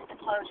weight and if the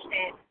clothes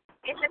fit,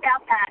 it's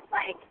about that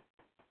like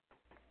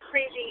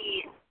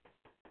crazy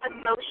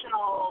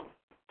emotional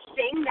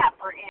thing that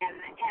we're in.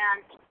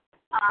 And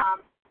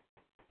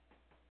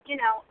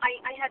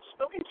I had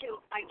spoken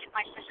to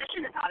my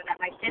physician about it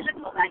at my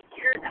physical that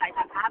year that I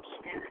got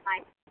abstinent,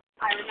 and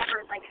I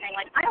remember like saying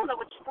like, I don't know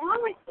what's wrong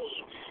with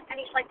me,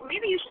 and he's like, well,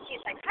 maybe you should see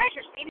a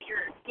psychiatrist, maybe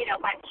you're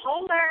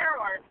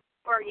bipolar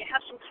or you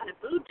have some kind of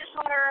mood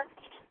disorder.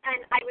 And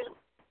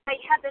I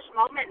had this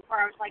moment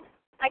where I was like,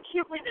 I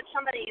can't believe that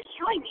somebody is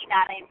telling me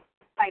that I'm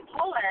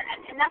bipolar,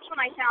 and that's when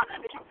I found a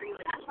vision for you,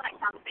 and that's when I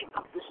found the Big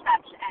Book of the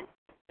Steps and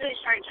really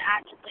started to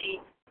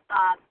actively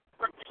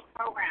work this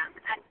program.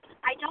 And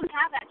I don't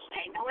have that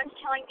today. No one's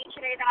telling me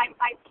today that I'm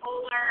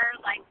bipolar.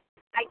 Like,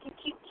 I can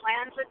keep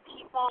plans with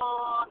people,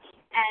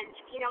 and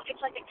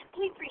it's like a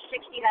complete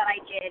 360 that I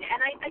did, and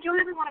I don't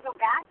ever want to go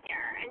back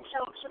there. And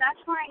so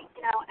that's why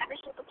every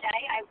single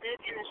day I live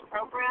in this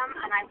program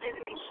and I live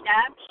in these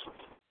steps,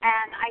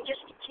 and I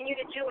just continue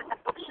to do what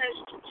the book says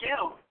to do,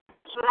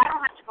 so that I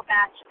don't have to go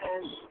back to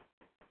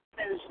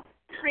those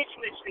crazy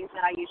mood swings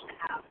that I used to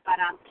have. But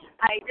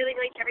I really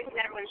relate to everything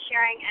that everyone's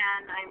sharing,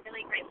 and I'm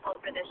really grateful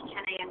for this 10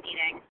 a.m.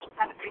 meeting.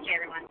 Have a great day,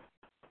 everyone.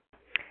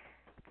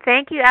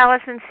 Thank you,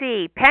 Allison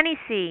C. Penny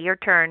C., your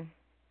turn.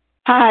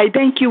 Hi,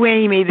 thank you,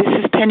 Amy. This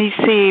is Penny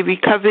C.,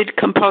 recovered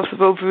compulsive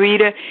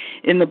overeater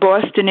in the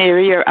Boston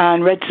area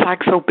on Red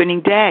Sox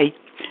opening day.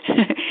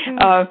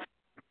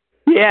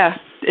 Yeah,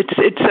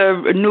 it's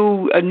a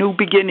new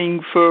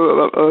beginning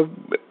for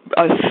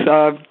us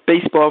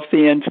baseball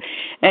fans.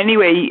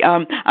 Anyway,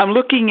 I'm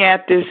looking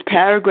at this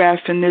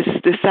paragraph and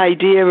this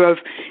idea of,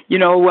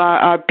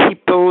 our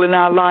people in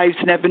our lives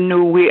never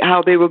knew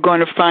how they were going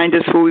to find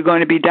us, who we were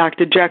going to be,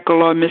 Dr.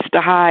 Jekyll or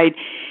Mr. Hyde.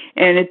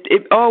 And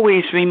it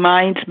always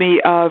reminds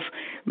me of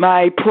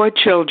my poor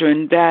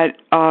children that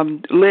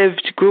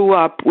grew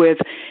up with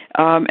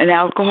an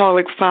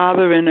alcoholic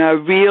father and a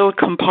real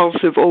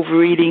compulsive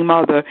overeating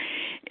mother.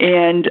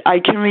 And I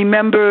can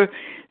remember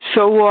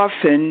so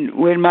often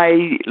when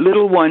my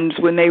little ones,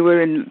 when they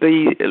were in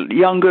the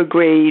younger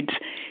grades,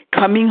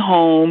 coming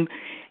home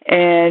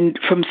and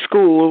from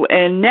school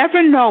and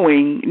never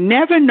knowing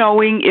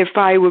if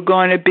I were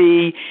going to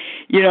be,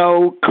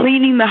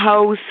 cleaning the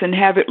house and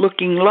have it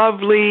looking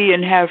lovely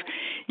and have,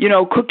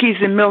 cookies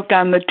and milk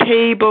on the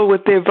table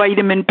with their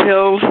vitamin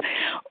pills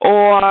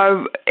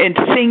and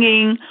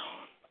singing,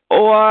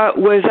 or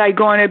was I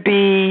going to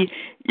be,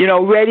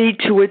 ready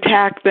to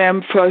attack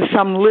them for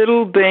some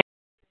little thing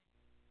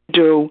to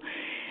do.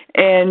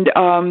 And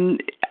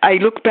I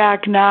look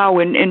back now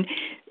and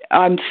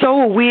I'm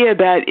so aware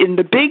that in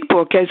the Big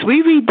Book, as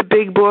we read the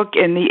Big Book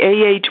and the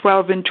AA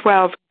 12 and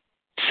 12,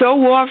 so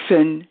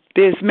often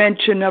there's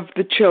mention of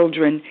the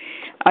children.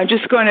 I'm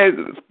just going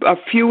to, a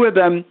few of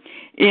them,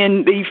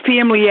 in the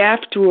family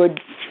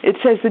afterward, it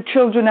says the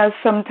children are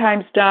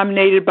sometimes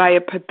dominated by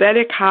a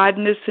pathetic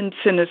hardness and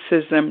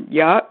cynicism.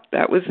 Yeah,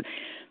 that was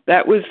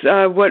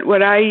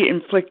what I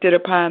inflicted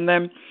upon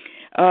them.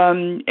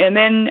 And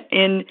then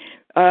in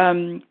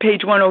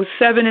page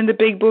 107 in the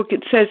big book,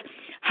 it says,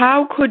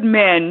 how could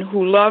men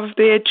who love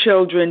their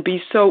children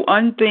be so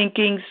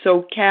unthinking,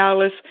 so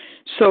callous,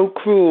 so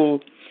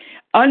cruel?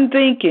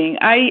 Unthinking.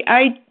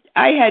 I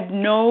had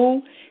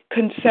no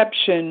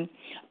conception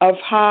of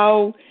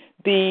how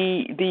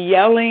the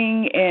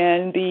yelling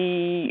and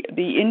the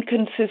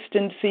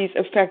inconsistencies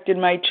affected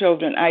my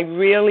children. I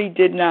really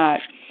did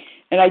not.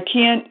 And I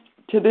can't,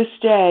 to this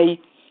day,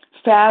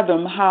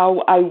 fathom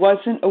how I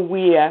wasn't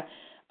aware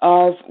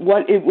of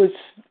what it was,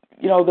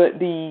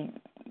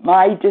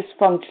 my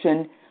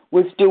dysfunction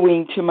was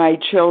doing to my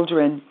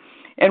children.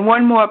 And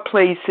one more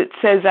place, it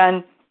says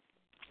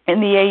in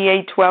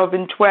the AA 12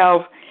 and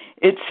 12,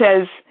 it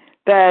says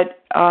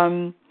that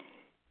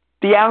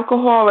the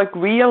alcoholic,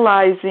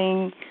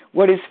 realizing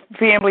what his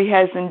family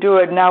has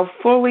endured, now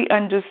fully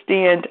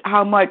understand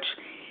how much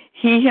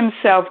he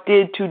himself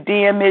did to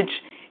damage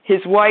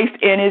his wife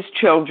and his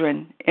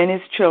children.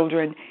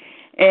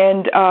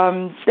 And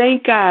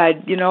thank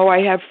God,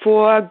 I have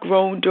 4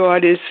 grown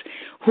daughters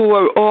who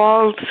are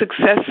all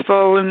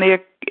successful in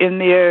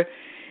their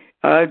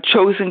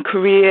chosen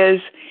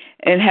careers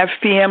and have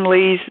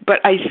families. But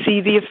I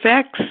see the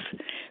effects.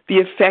 The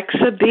effects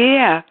are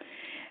there.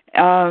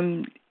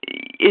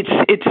 It's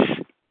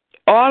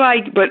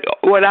but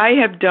what I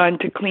have done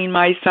to clean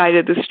my side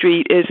of the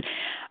street is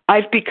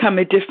I've become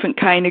a different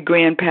kind of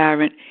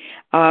grandparent.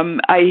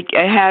 I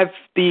have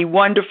the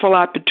wonderful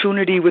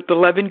opportunity with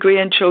 11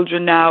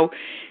 grandchildren now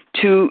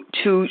to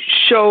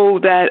show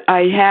that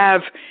I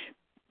have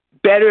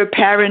better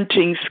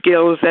parenting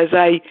skills as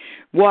I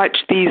watch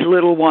these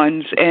little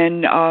ones.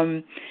 And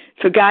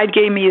so God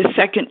gave me a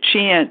second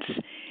chance,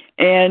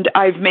 and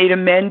I've made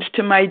amends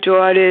to my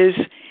daughters,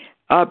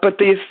 but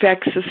the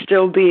effects are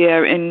still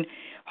there, and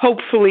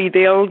hopefully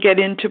they'll get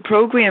into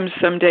programs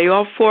someday.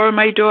 All 4 of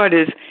my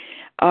daughters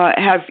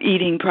have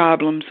eating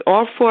problems,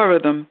 all 4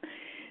 of them.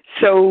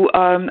 So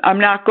I'm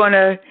not going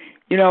to,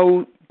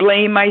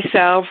 blame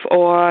myself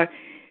or,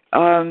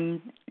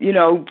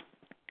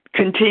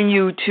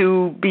 continue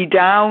to be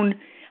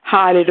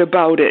downhearted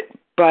about it.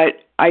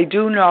 But I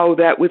do know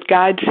that with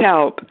God's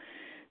help,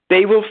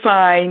 they will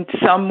find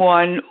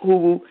someone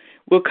who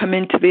will come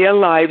into their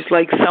lives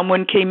like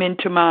someone came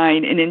into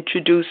mine and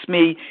introduced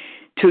me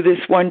to this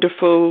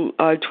wonderful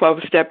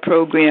 12-step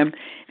program.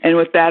 And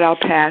with that, I'll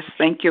pass.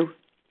 Thank you.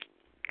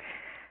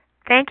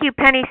 Thank you,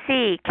 Penny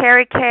C.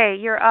 Carrie K.,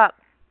 you're up.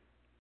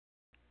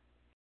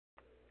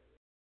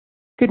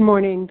 Good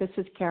morning. This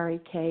is Carrie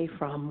K.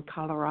 from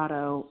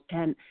Colorado.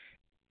 And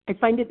I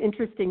find it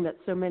interesting that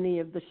so many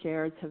of the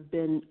shares have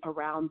been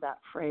around that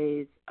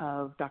phrase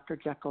of Dr.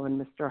 Jekyll and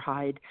Mr.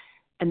 Hyde.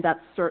 And that's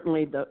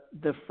certainly the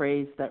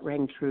phrase that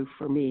rang true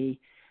for me.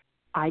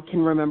 I can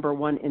remember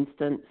one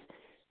instance.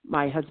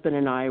 My husband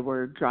and I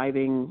were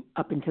driving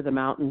up into the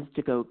mountains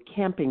to go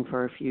camping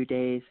for a few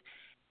days,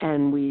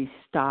 and we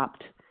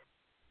stopped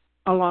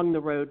along the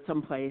road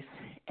someplace,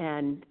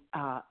 and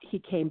he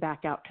came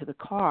back out to the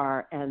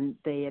car, and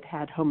they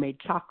had homemade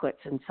chocolates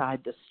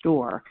inside the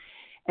store.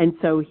 And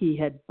so he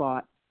had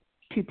bought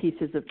 2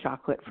 pieces of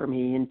chocolate for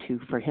me and 2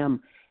 for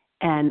him.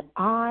 And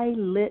I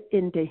lit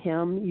into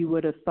him. You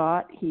would have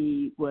thought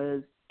he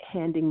was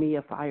handing me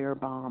a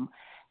firebomb.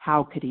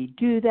 How could he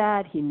do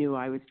that? He knew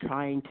I was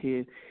trying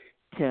to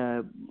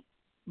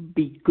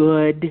be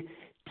good,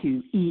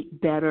 to eat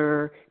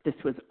better. This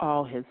was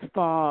all his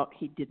fault.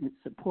 He didn't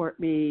support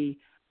me.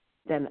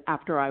 Then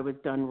after I was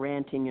done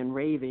ranting and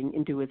raving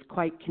into his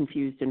quite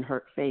confused and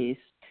hurt face,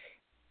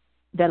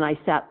 then I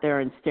sat there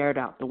and stared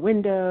out the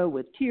window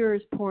with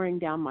tears pouring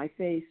down my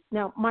face.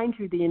 Now, mind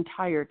you, the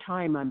entire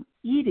time I'm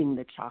eating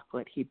the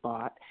chocolate he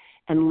bought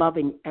and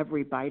loving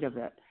every bite of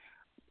it.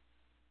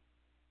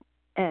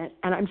 And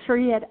I'm sure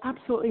he had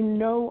absolutely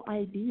no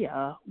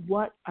idea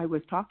what I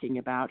was talking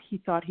about. He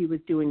thought he was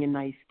doing a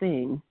nice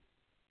thing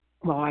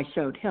while I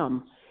showed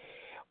him.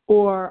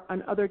 Or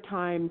on other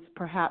times,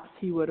 perhaps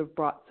he would have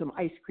brought some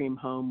ice cream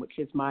home, which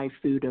is my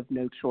food of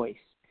no choice.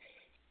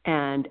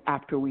 And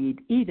after we'd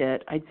eat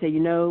it, I'd say,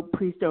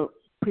 please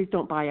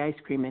don't buy ice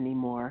cream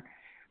anymore.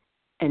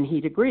 And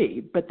he'd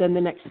agree. But then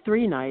the next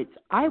 3 nights,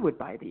 I would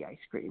buy the ice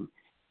cream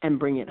and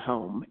bring it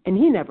home. And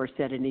he never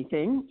said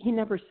anything. He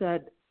never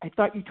said, I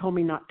thought you told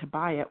me not to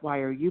buy it. Why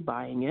are you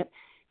buying it?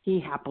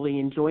 He happily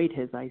enjoyed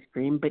his ice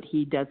cream, but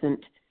he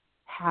doesn't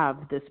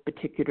have this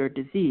particular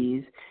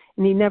disease.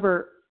 And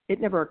it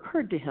never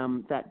occurred to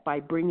him that by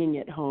bringing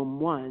it home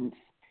once,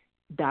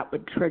 that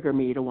would trigger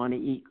me to want to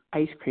eat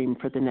ice cream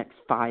for the next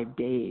 5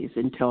 days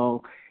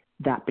until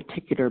that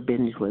particular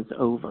binge was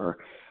over.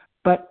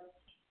 But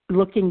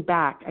looking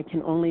back, I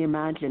can only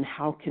imagine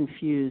how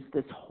confused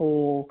this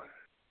whole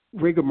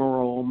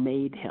rigmarole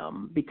made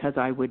him, because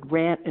I would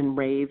rant and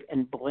rave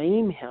and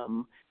blame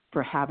him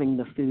for having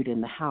the food in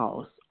the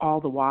house.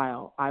 All the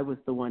while, I was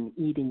the one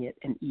eating it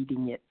and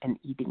eating it and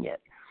eating it.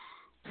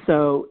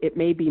 So it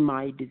may be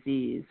my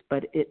disease,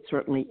 but it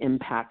certainly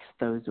impacts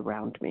those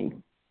around me.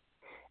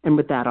 And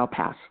with that, I'll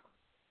pass.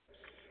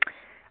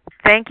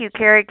 Thank you,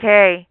 Carrie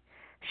K.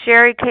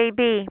 Sherry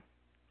KB,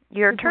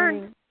 your turn.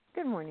 Morning.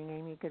 Good morning,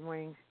 Amy. Good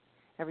morning,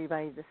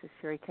 everybody. This is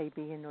Sherry KB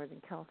in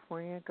Northern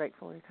California,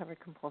 grateful recovered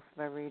compulsive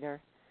overeater.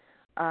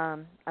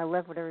 I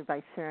love what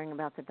everybody's sharing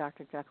about the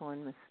Dr. Jekyll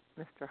and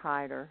Mr.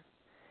 Hyde or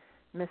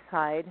Miss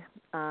Hyde.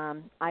 I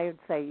would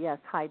say, yes,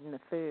 hiding the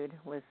food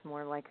was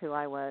more like who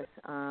I was,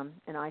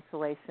 in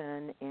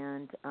isolation.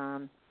 And,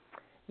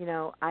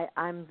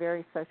 I'm a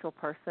very social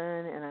person,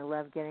 and I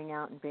love getting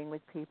out and being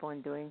with people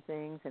and doing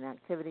things and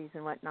activities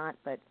and whatnot.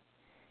 But,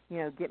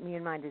 get me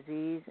in my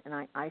disease, and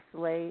I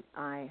isolate,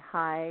 I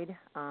hide.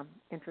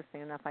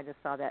 Interesting enough, I just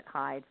saw that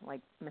hide,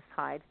 like Miss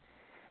Hyde.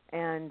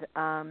 And,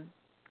 I'm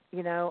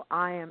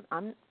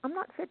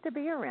not fit to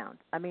be around.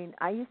 I mean,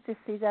 I used to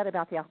see that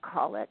about the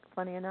alcoholic,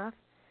 funny enough.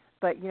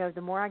 But,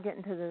 the more I get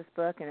into this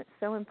book, and it's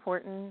so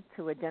important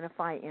to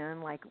identify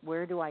in, like,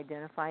 where do I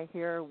identify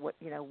here?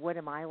 What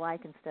am I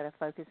like, instead of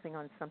focusing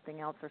on something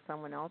else or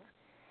someone else?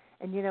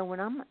 And, when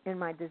I'm in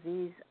my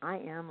disease, I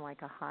am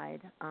like a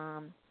Hyde.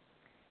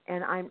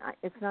 And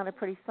it's not a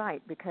pretty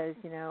sight because,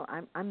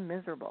 I'm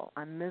miserable.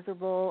 I'm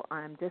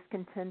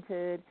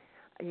discontented,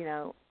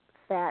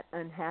 fat,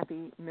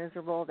 unhappy,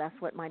 miserable. That's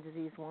what my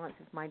disease wants.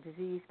 If my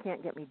disease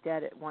can't get me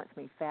dead, it wants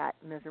me fat,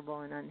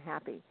 miserable, and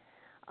unhappy.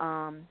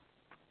 And,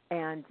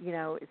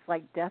 it's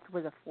like death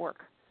with a fork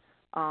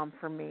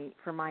for me,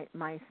 for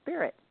my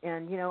spirit.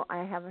 And,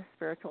 I have a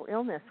spiritual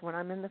illness when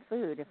I'm in the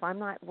food. If I'm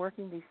not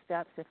working these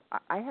steps, if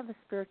I have a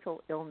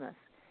spiritual illness.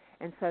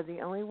 And so the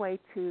only way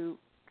to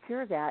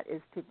cure that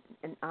is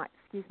not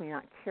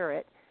cure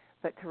it,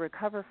 but to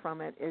recover from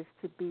it is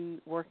to be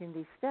working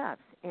these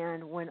steps.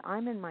 And when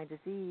I'm in my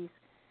disease,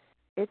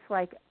 it's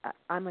like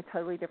I'm a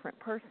totally different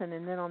person.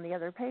 And then on the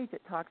other page,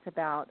 it talks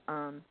about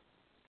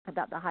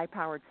the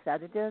high-powered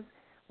sedatives.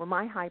 Well,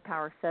 my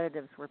high-power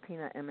sedatives were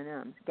peanut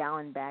M&Ms,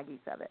 gallon baggies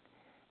of it.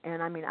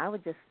 And, I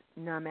would just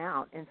numb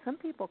out. And some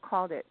people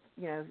called it,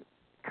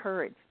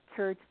 courage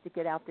to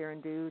get out there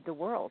and do the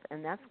world.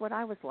 And that's what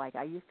I was like.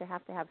 I used to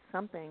have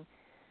something,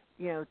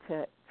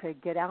 to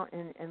get out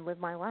and live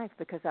my life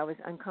because I was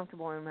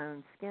uncomfortable in my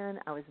own skin.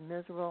 I was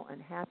miserable,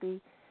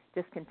 unhappy,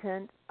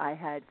 discontent. I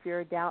had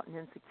fear, doubt, and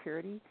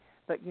insecurity.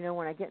 But,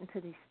 when I get into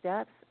these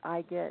steps,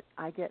 I get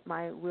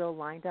my will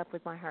lined up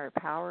with my higher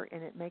power,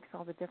 and it makes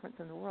all the difference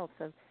in the world.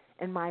 So,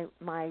 and my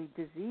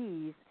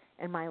disease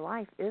and my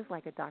life is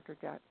like a Dr.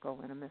 Jekyll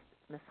and a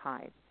Miss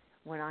Hyde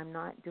when I'm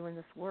not doing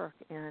this work.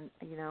 And,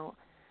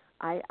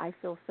 I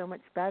feel so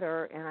much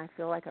better, and I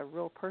feel like a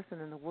real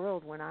person in the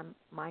world when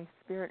my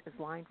spirit is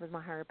lined with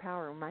my higher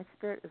power. When my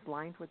spirit is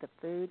lined with the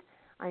food,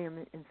 I am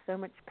in so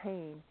much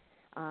pain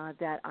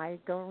that I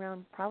go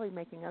around probably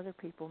making other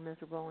people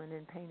miserable and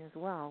in pain as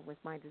well with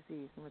my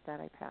disease. And with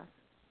that, I pass.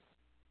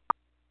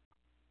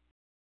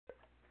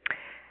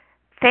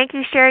 Thank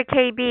you, Sherry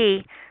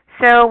KB.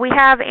 So we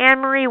have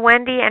Anne-Marie,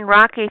 Wendy, and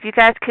Rocky. If you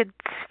guys could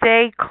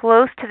stay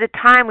close to the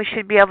time, we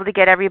should be able to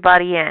get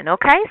everybody in.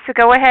 Okay? So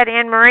go ahead,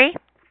 Anne-Marie.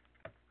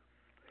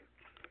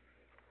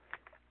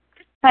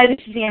 Hi, this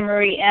is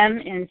Anne-Marie M.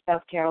 in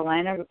South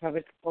Carolina,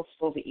 recovered compulsive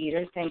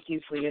overeater. Thank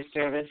you for your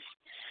service.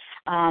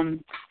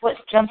 What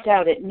jumped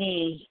out at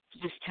me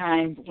this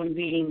time when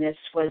reading this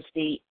was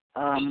he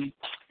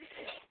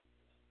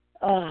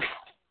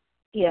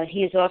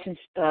is often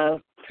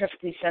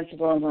perfectly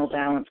sensible and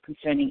well-balanced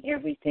concerning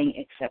everything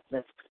except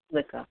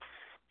liquor.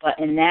 But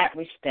in that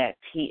respect,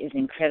 he is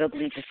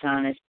incredibly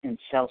dishonest and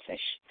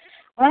selfish.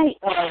 When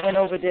I went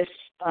over this,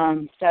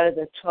 started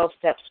the 12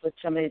 steps with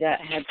somebody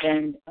that had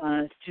been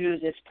through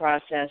this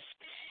process,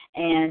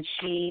 and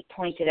she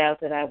pointed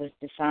out that I was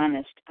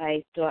dishonest.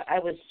 I thought I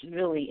was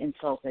really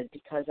insulted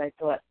because I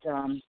thought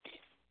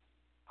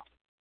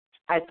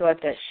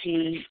that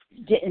she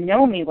didn't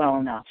know me well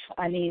enough.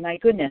 I mean, my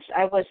goodness,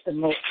 I was the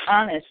most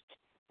honest,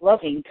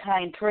 loving,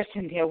 kind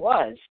person there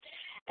was.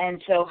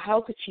 And so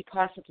how could she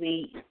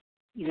possibly,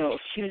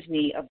 accuse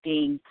me of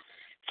being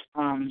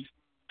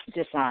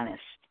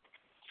dishonest?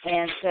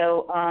 And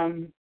so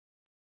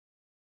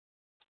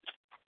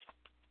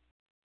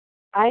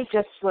I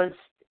just was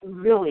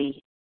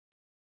really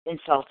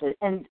insulted.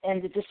 And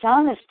the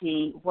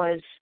dishonesty was,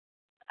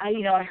 I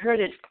heard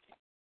it,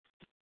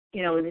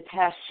 in the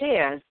past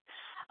shares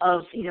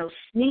of,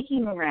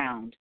 sneaking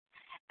around.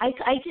 I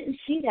didn't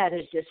see that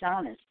as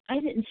dishonest. I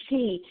didn't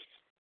see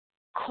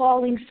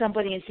calling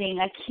somebody and saying,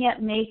 I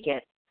can't make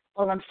it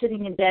while I'm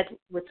sitting in bed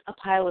with a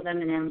pile of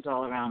M&Ms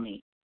all around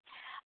me.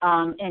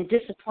 And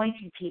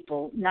disappointing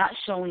people, not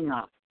showing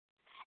up,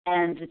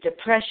 and the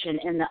depression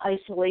and the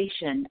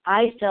isolation,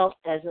 I felt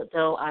as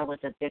though I was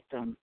a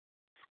victim.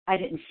 I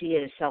didn't see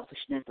it as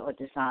selfishness or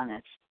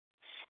dishonest.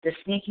 The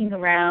sneaking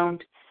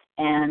around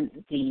and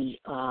the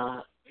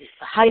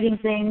hiding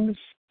things,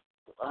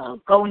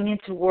 going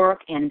into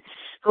work and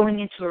going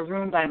into a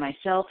room by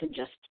myself and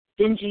just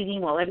binge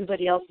eating while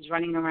everybody else is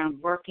running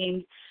around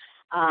working,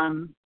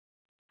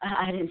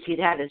 I didn't see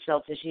that as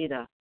selfish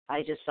either.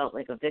 I just felt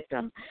like a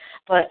victim.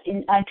 But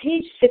on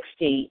page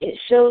 60, it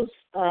shows,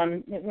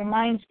 it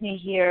reminds me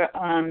here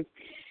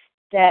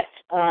that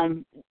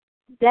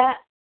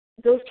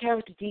those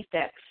character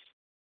defects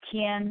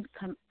can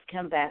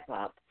come back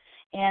up,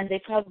 and they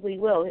probably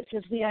will. It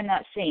says we are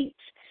not saints.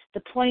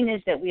 The point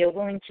is that we are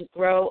willing to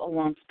grow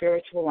along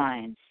spiritual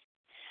lines.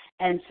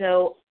 And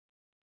so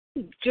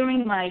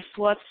during my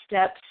 4th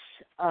steps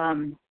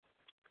and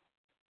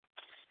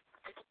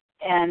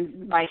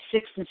my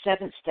 6th and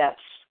 7th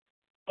steps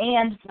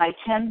and my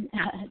 10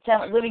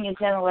 living in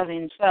 10, 11,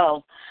 and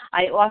 12,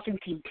 I often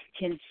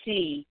can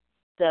see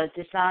the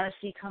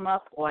dishonesty come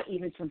up or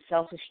even some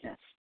selfishness.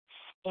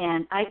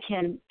 And I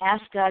can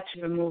ask God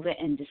to remove it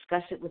and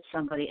discuss it with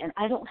somebody, and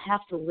I don't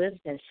have to live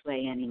this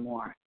way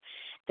anymore.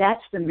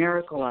 That's the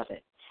miracle of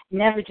it.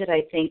 Never did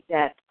I think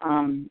that,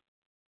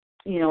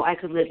 I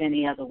could live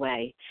any other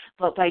way.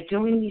 But by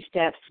doing these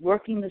steps,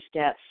 working the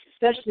steps,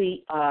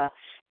 especially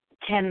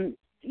 10,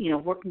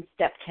 working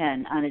step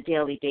 10 on a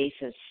daily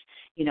basis,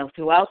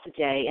 throughout the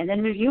day, and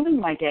then reviewing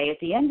my day at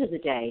the end of the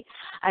day,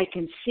 I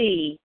can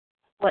see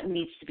what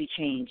needs to be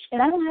changed.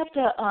 And I don't have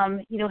to,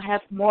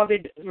 have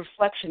morbid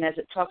reflection as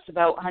it talks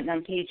about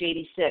on page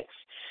 86,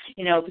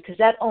 because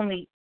that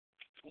only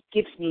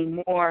gives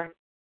me more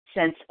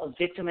sense of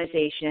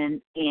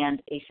victimization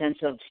and a sense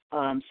of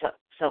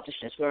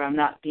selfishness where I'm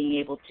not being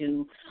able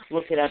to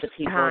look at other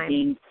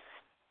people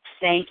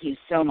Thank you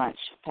so much,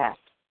 Pat.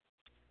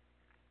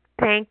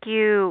 Thank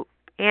you,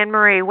 Anne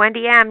Marie.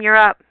 Wendy M., you're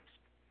up.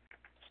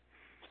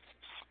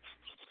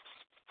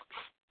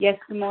 Yes,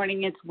 good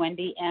morning. It's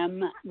Wendy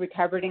M.,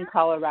 recovered in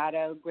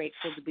Colorado.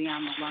 Grateful to be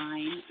on the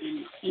line.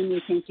 And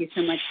Amy, thank you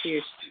so much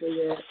for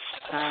your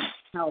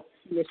help,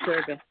 your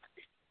service.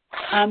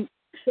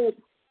 So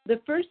the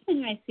first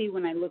thing I see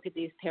when I look at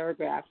these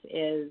paragraphs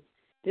is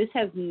this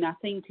has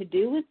nothing to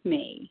do with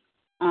me.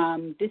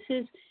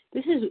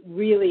 This is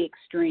really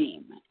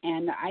extreme,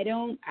 and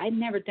I've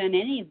never done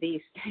any of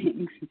these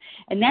things,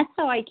 and that's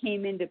how I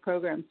came into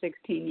program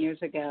 16 years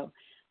ago.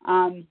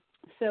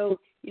 So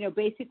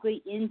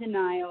basically in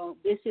denial,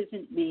 this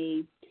isn't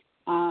me.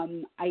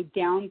 I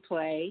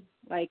downplay,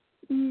 like,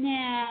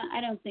 nah,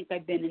 I don't think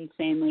I've been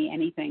insanely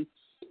anything.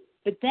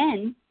 But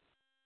then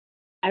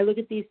I look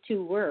at these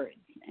two words,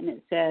 and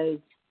it says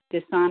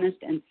dishonest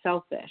and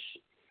selfish.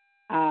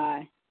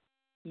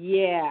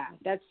 Yeah,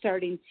 that's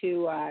starting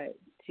to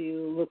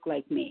look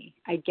like me.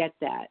 I get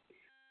that.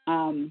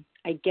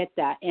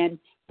 And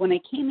when I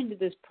came into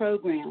this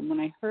program, when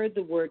I heard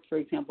the word, for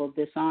example,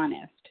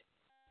 dishonest,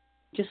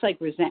 just like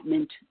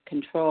resentment,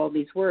 control,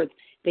 these words,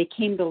 they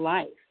came to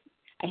life.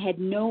 I had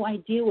no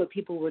idea what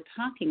people were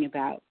talking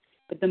about.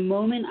 But the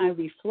moment I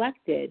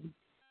reflected,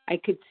 I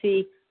could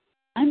see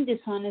I'm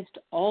dishonest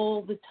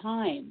all the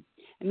time.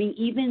 I mean,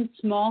 even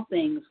small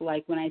things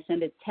like when I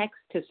send a text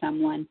to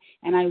someone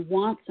and I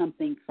want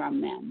something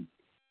from them,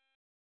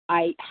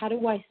 how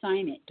do I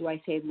sign it? Do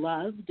I say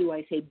love? Do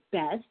I say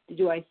best?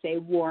 Do I say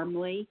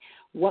warmly?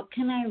 What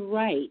can I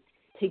write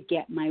to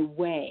get my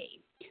way?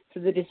 So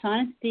the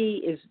dishonesty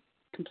is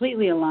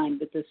completely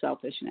aligned with the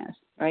selfishness,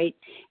 right?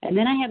 And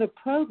then I have a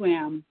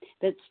program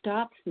that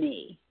stops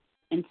me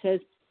and says,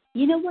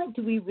 you know what?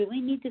 Do we really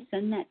need to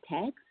send that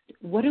text?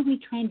 What are we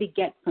trying to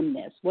get from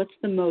this? What's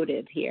the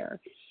motive here?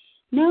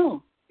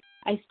 No.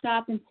 I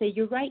stop and say,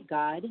 you're right,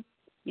 God.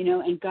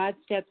 And God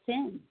steps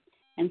in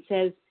and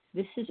says,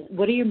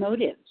 what are your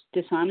motives?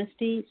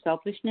 Dishonesty,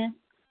 selfishness?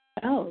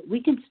 Oh,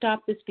 we can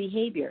stop this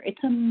behavior.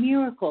 It's a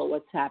miracle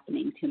what's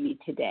happening to me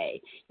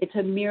today. It's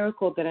a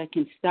miracle that I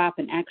can stop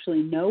and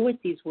actually know what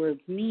these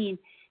words mean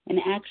and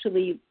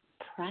actually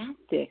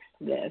practice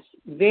this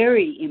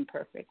very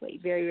imperfectly,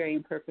 very, very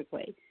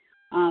imperfectly.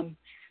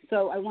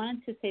 So I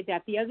wanted to say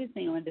that. The other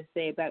thing I wanted to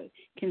say about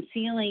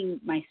concealing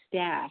my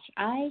stash,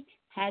 I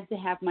had to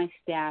have my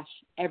stash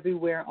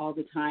everywhere all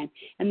the time.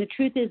 And the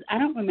truth is, I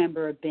don't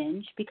remember a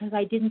binge because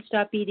I didn't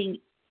stop eating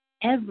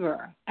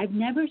ever. I've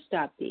never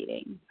stopped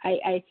eating.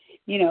 I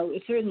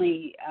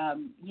certainly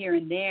here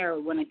and there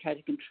when I try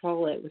to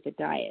control it with a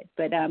diet.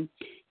 But,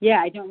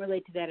 I don't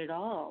relate to that at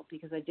all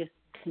because I just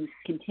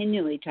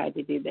continually tried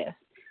to do this.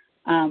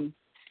 And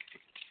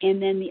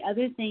then the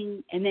other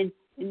thing, and then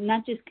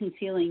not just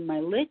concealing my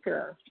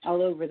liquor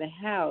all over the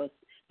house,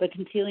 but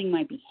concealing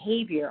my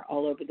behavior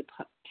all over the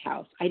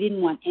house. I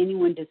didn't want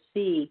anyone to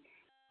see.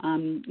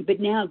 But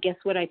now, guess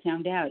what I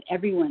found out?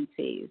 Everyone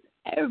sees.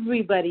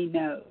 Everybody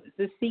knows.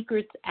 The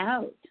secret's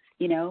out.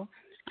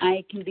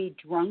 I can be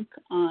drunk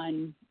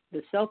on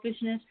the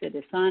selfishness, the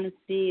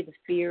dishonesty, the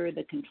fear,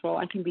 the control.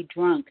 I can be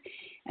drunk.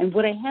 And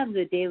what I have is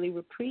a daily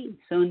reprieve.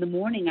 So in the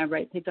morning, I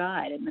write to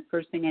God. And the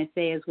first thing I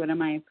say is, what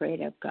am I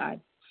afraid of, God?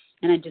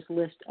 And I just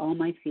list all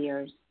my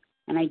fears.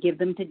 And I give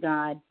them to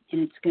God.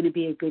 And it's going to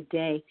be a good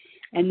day.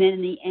 And then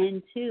in the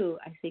end, too,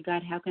 I say,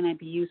 God, how can I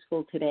be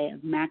useful today,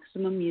 of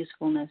maximum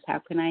usefulness? How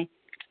can I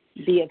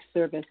be of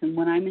service? And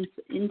when I'm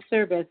in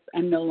service,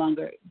 I'm no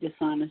longer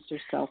dishonest or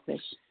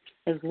selfish.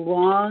 As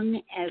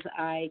long as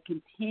I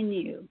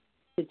continue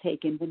to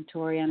take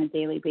inventory on a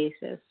daily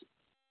basis.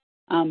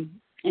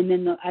 and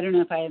then I don't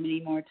know if I have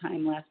any more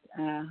time left.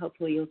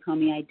 Hopefully you'll tell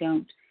me I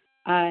don't.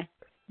 But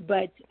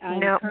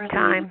I'm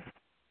time.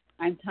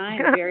 I'm time.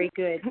 Very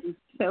good. Thanks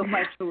so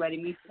much for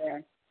letting me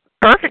share.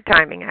 Perfect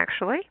timing,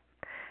 actually.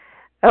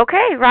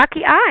 Okay,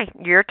 Rocky I,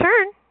 your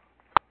turn.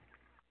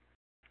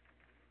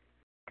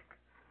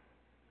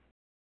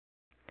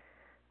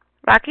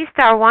 Rocky,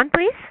 star 1,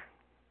 please.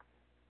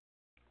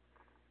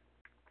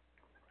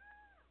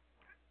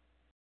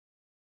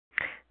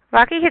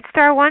 Rocky, hit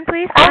star 1,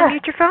 please.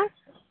 Unmute your phone.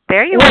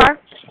 There you are.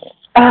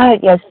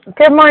 Yes.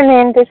 Good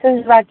morning. This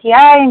is Rocky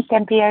I in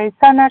Tempe,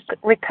 Arizona,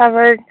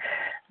 recovered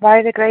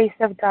by the grace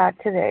of God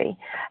today.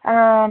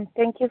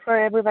 Thank you for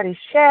everybody's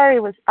share.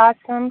 It was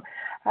awesome.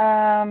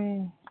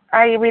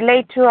 I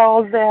relate to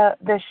all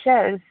the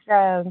shares,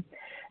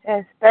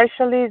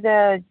 especially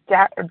the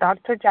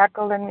Dr.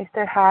 Jekyll and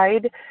Mr.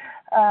 Hyde.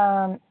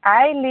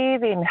 I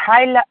live in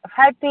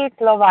high peaks,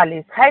 low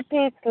valleys, high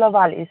peaks, low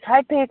valleys,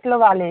 high peaks, low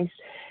valleys,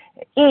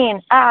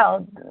 in,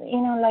 out,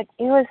 like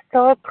it was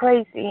so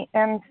crazy.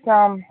 And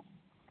so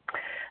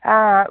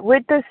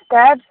with the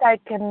steps, I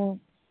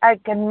can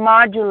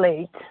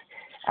modulate.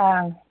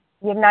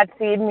 You're not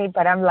seeing me,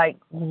 but I'm like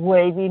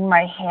waving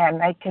my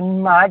hand. I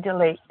can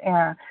modulate.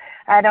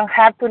 I don't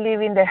have to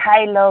live in the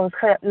high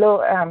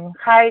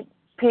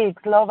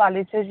peaks, low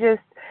valleys. It's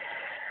just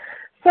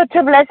such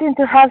a blessing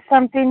to have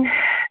something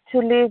to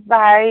live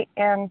by,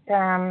 and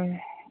I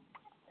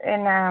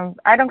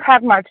don't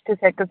have much to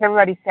say because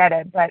everybody said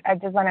it, but I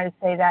just wanted to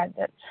say that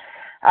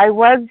I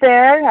was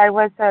there. I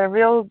was a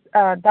real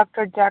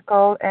Dr.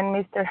 Jekyll and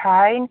Mr.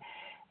 Hyde,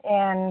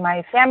 and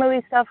my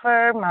family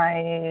suffered,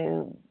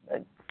 my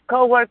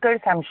co-workers,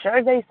 I'm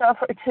sure they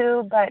suffer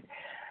too, but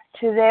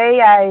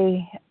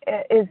today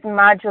is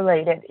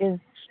modulated.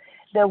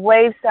 The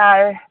waves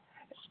are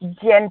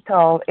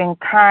gentle and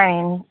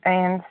kind,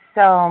 and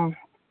so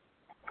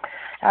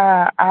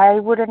I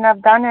wouldn't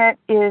have done it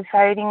if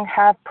I didn't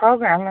have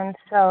program, and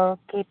so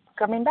keep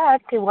coming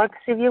back. It works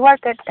if you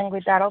work it, and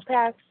with that I'll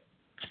pass.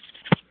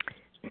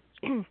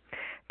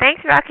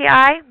 Thanks, Rocky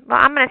I. Well,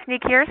 I'm going to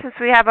sneak here since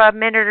we have a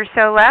minute or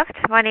so left.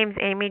 My name's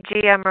Amy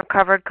G. I'm a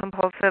recovered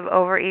compulsive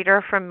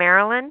overeater from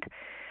Maryland.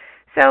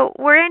 So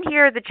we're in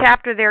here, the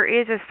chapter, There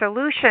is a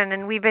Solution,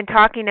 and we've been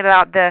talking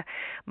about the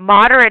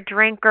moderate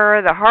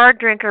drinker, the hard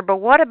drinker, but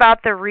what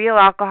about the real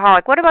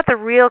alcoholic? What about the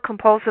real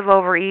compulsive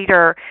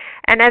overeater?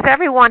 And as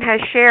everyone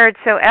has shared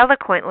so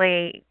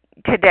eloquently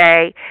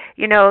today,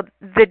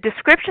 the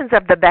descriptions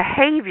of the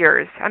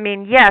behaviors, I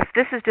mean, yes,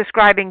 this is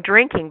describing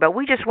drinking, but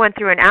we just went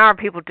through an hour of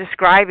people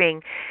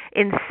describing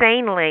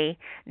insane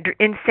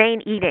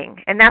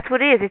eating, and that's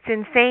what it is. It's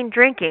insane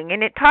drinking.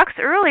 And it talks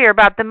earlier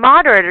about the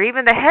moderate or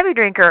even the heavy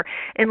drinker.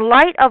 In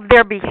light of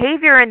their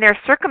behavior and their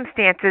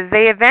circumstances,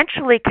 they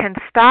eventually can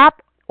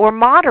stop or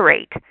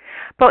moderate.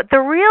 But the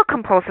real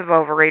compulsive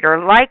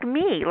overeater, like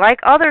me, like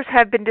others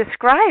have been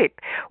described,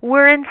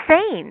 we're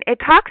insane. It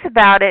talks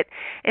about it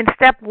in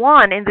step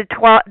 1 in the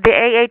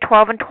AA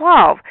 12 and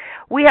 12.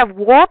 We have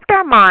warped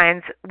our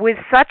minds with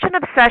such an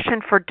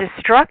obsession for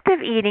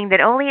destructive eating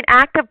that only an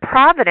act of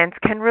providence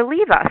can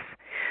relieve us.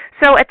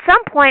 So at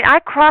some point I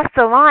crossed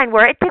the line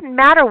where it didn't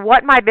matter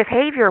what my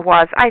behavior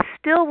was, I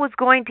still was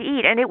going to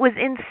eat, and it was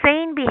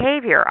insane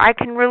behavior. I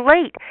can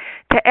relate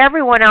to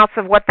everyone else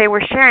of what they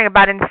were sharing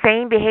about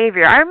insane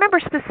behavior. I remember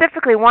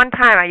specifically one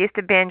time I used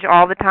to binge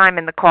all the time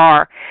in the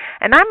car,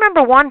 and I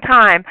remember one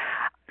time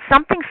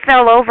something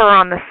fell over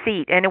on the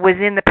seat, and it was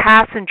in the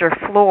passenger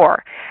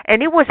floor.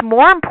 And it was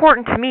more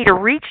important to me to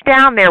reach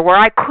down there where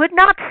I could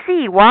not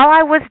see while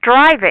I was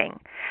driving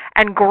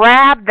and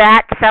grab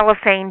that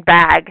cellophane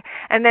bag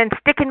and then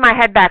sticking my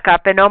head back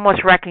up and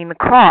almost wrecking the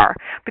car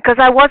because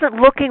I wasn't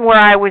looking where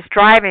I was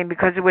driving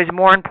because it was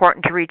more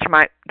important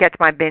to get to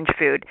my binge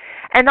food.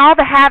 And all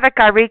the havoc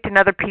I wreaked in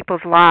other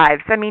people's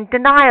lives. I mean,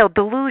 denial,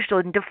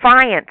 delusion,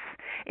 defiance,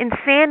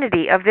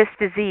 insanity of this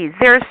disease.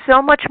 There is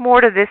so much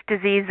more to this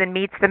disease than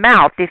meets the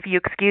mouth, if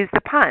you excuse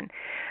the pun.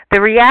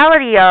 The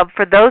reality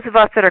for those of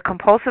us that are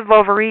compulsive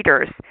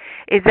overeaters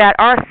is that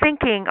our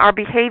thinking, our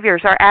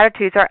behaviors, our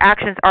attitudes, our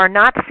actions are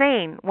not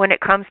sane when it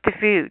comes to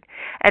food.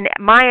 And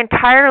my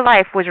entire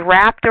life was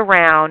wrapped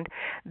around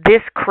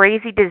this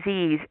crazy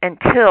disease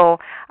until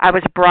I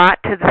was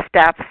brought to the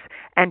steps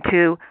and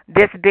to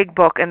this big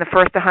book in the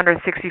first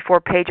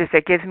 164 pages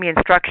that gives me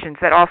instructions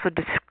that also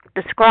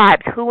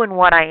describes who and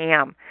what I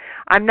am.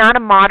 I'm not a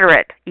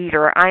moderate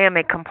eater. I am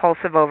a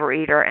compulsive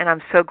overeater, and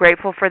I'm so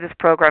grateful for this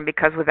program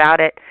because without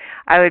it,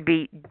 I would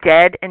be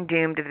dead and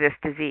doomed of this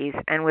disease.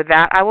 And with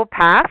that, I will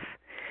pass.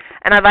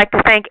 And I'd like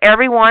to thank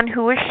everyone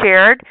who has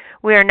shared.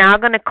 We are now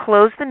going to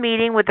close the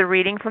meeting with the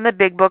reading from the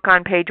Big Book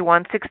on page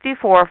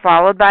 164,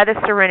 followed by the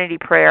Serenity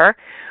Prayer.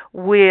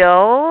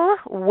 Will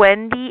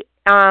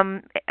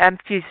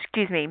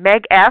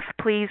Meg F.,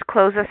 please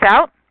close us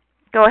out?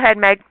 Go ahead,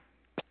 Meg.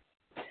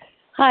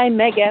 Hi,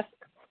 Meg F.,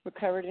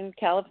 recovered in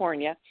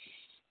California.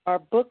 Our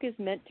book is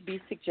meant to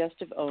be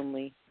suggestive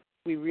only.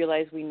 We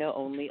realize we know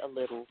only a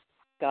little.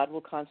 God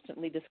will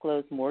constantly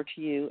disclose more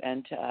to you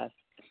and to us.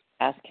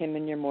 Ask Him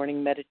in your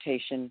morning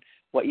meditation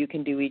what you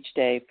can do each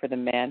day for the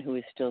man who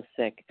is still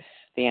sick.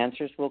 The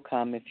answers will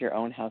come if your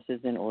own house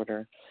is in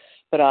order,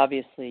 but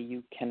obviously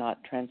you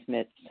cannot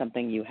transmit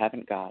something you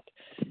haven't got.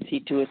 See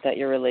to it that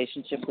your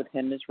relationship with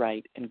him is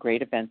right, and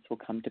great events will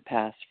come to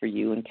pass for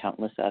you and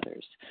countless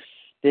others.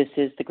 This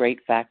is the great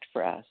fact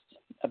for us.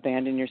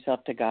 Abandon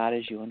yourself to God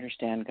as you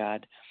understand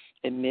God.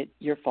 Admit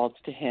your faults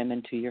to him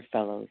and to your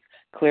fellows.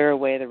 Clear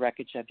away the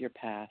wreckage of your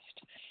past.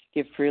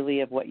 Give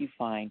freely of what you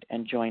find,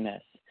 and join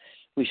us.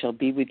 We shall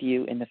be with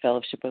you in the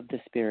fellowship of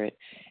the Spirit,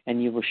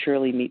 and you will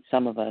surely meet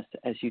some of us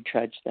as you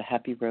trudge the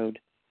happy road,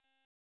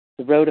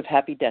 the road of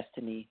happy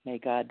destiny. May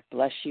God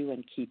bless you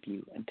and keep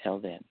you until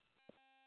then.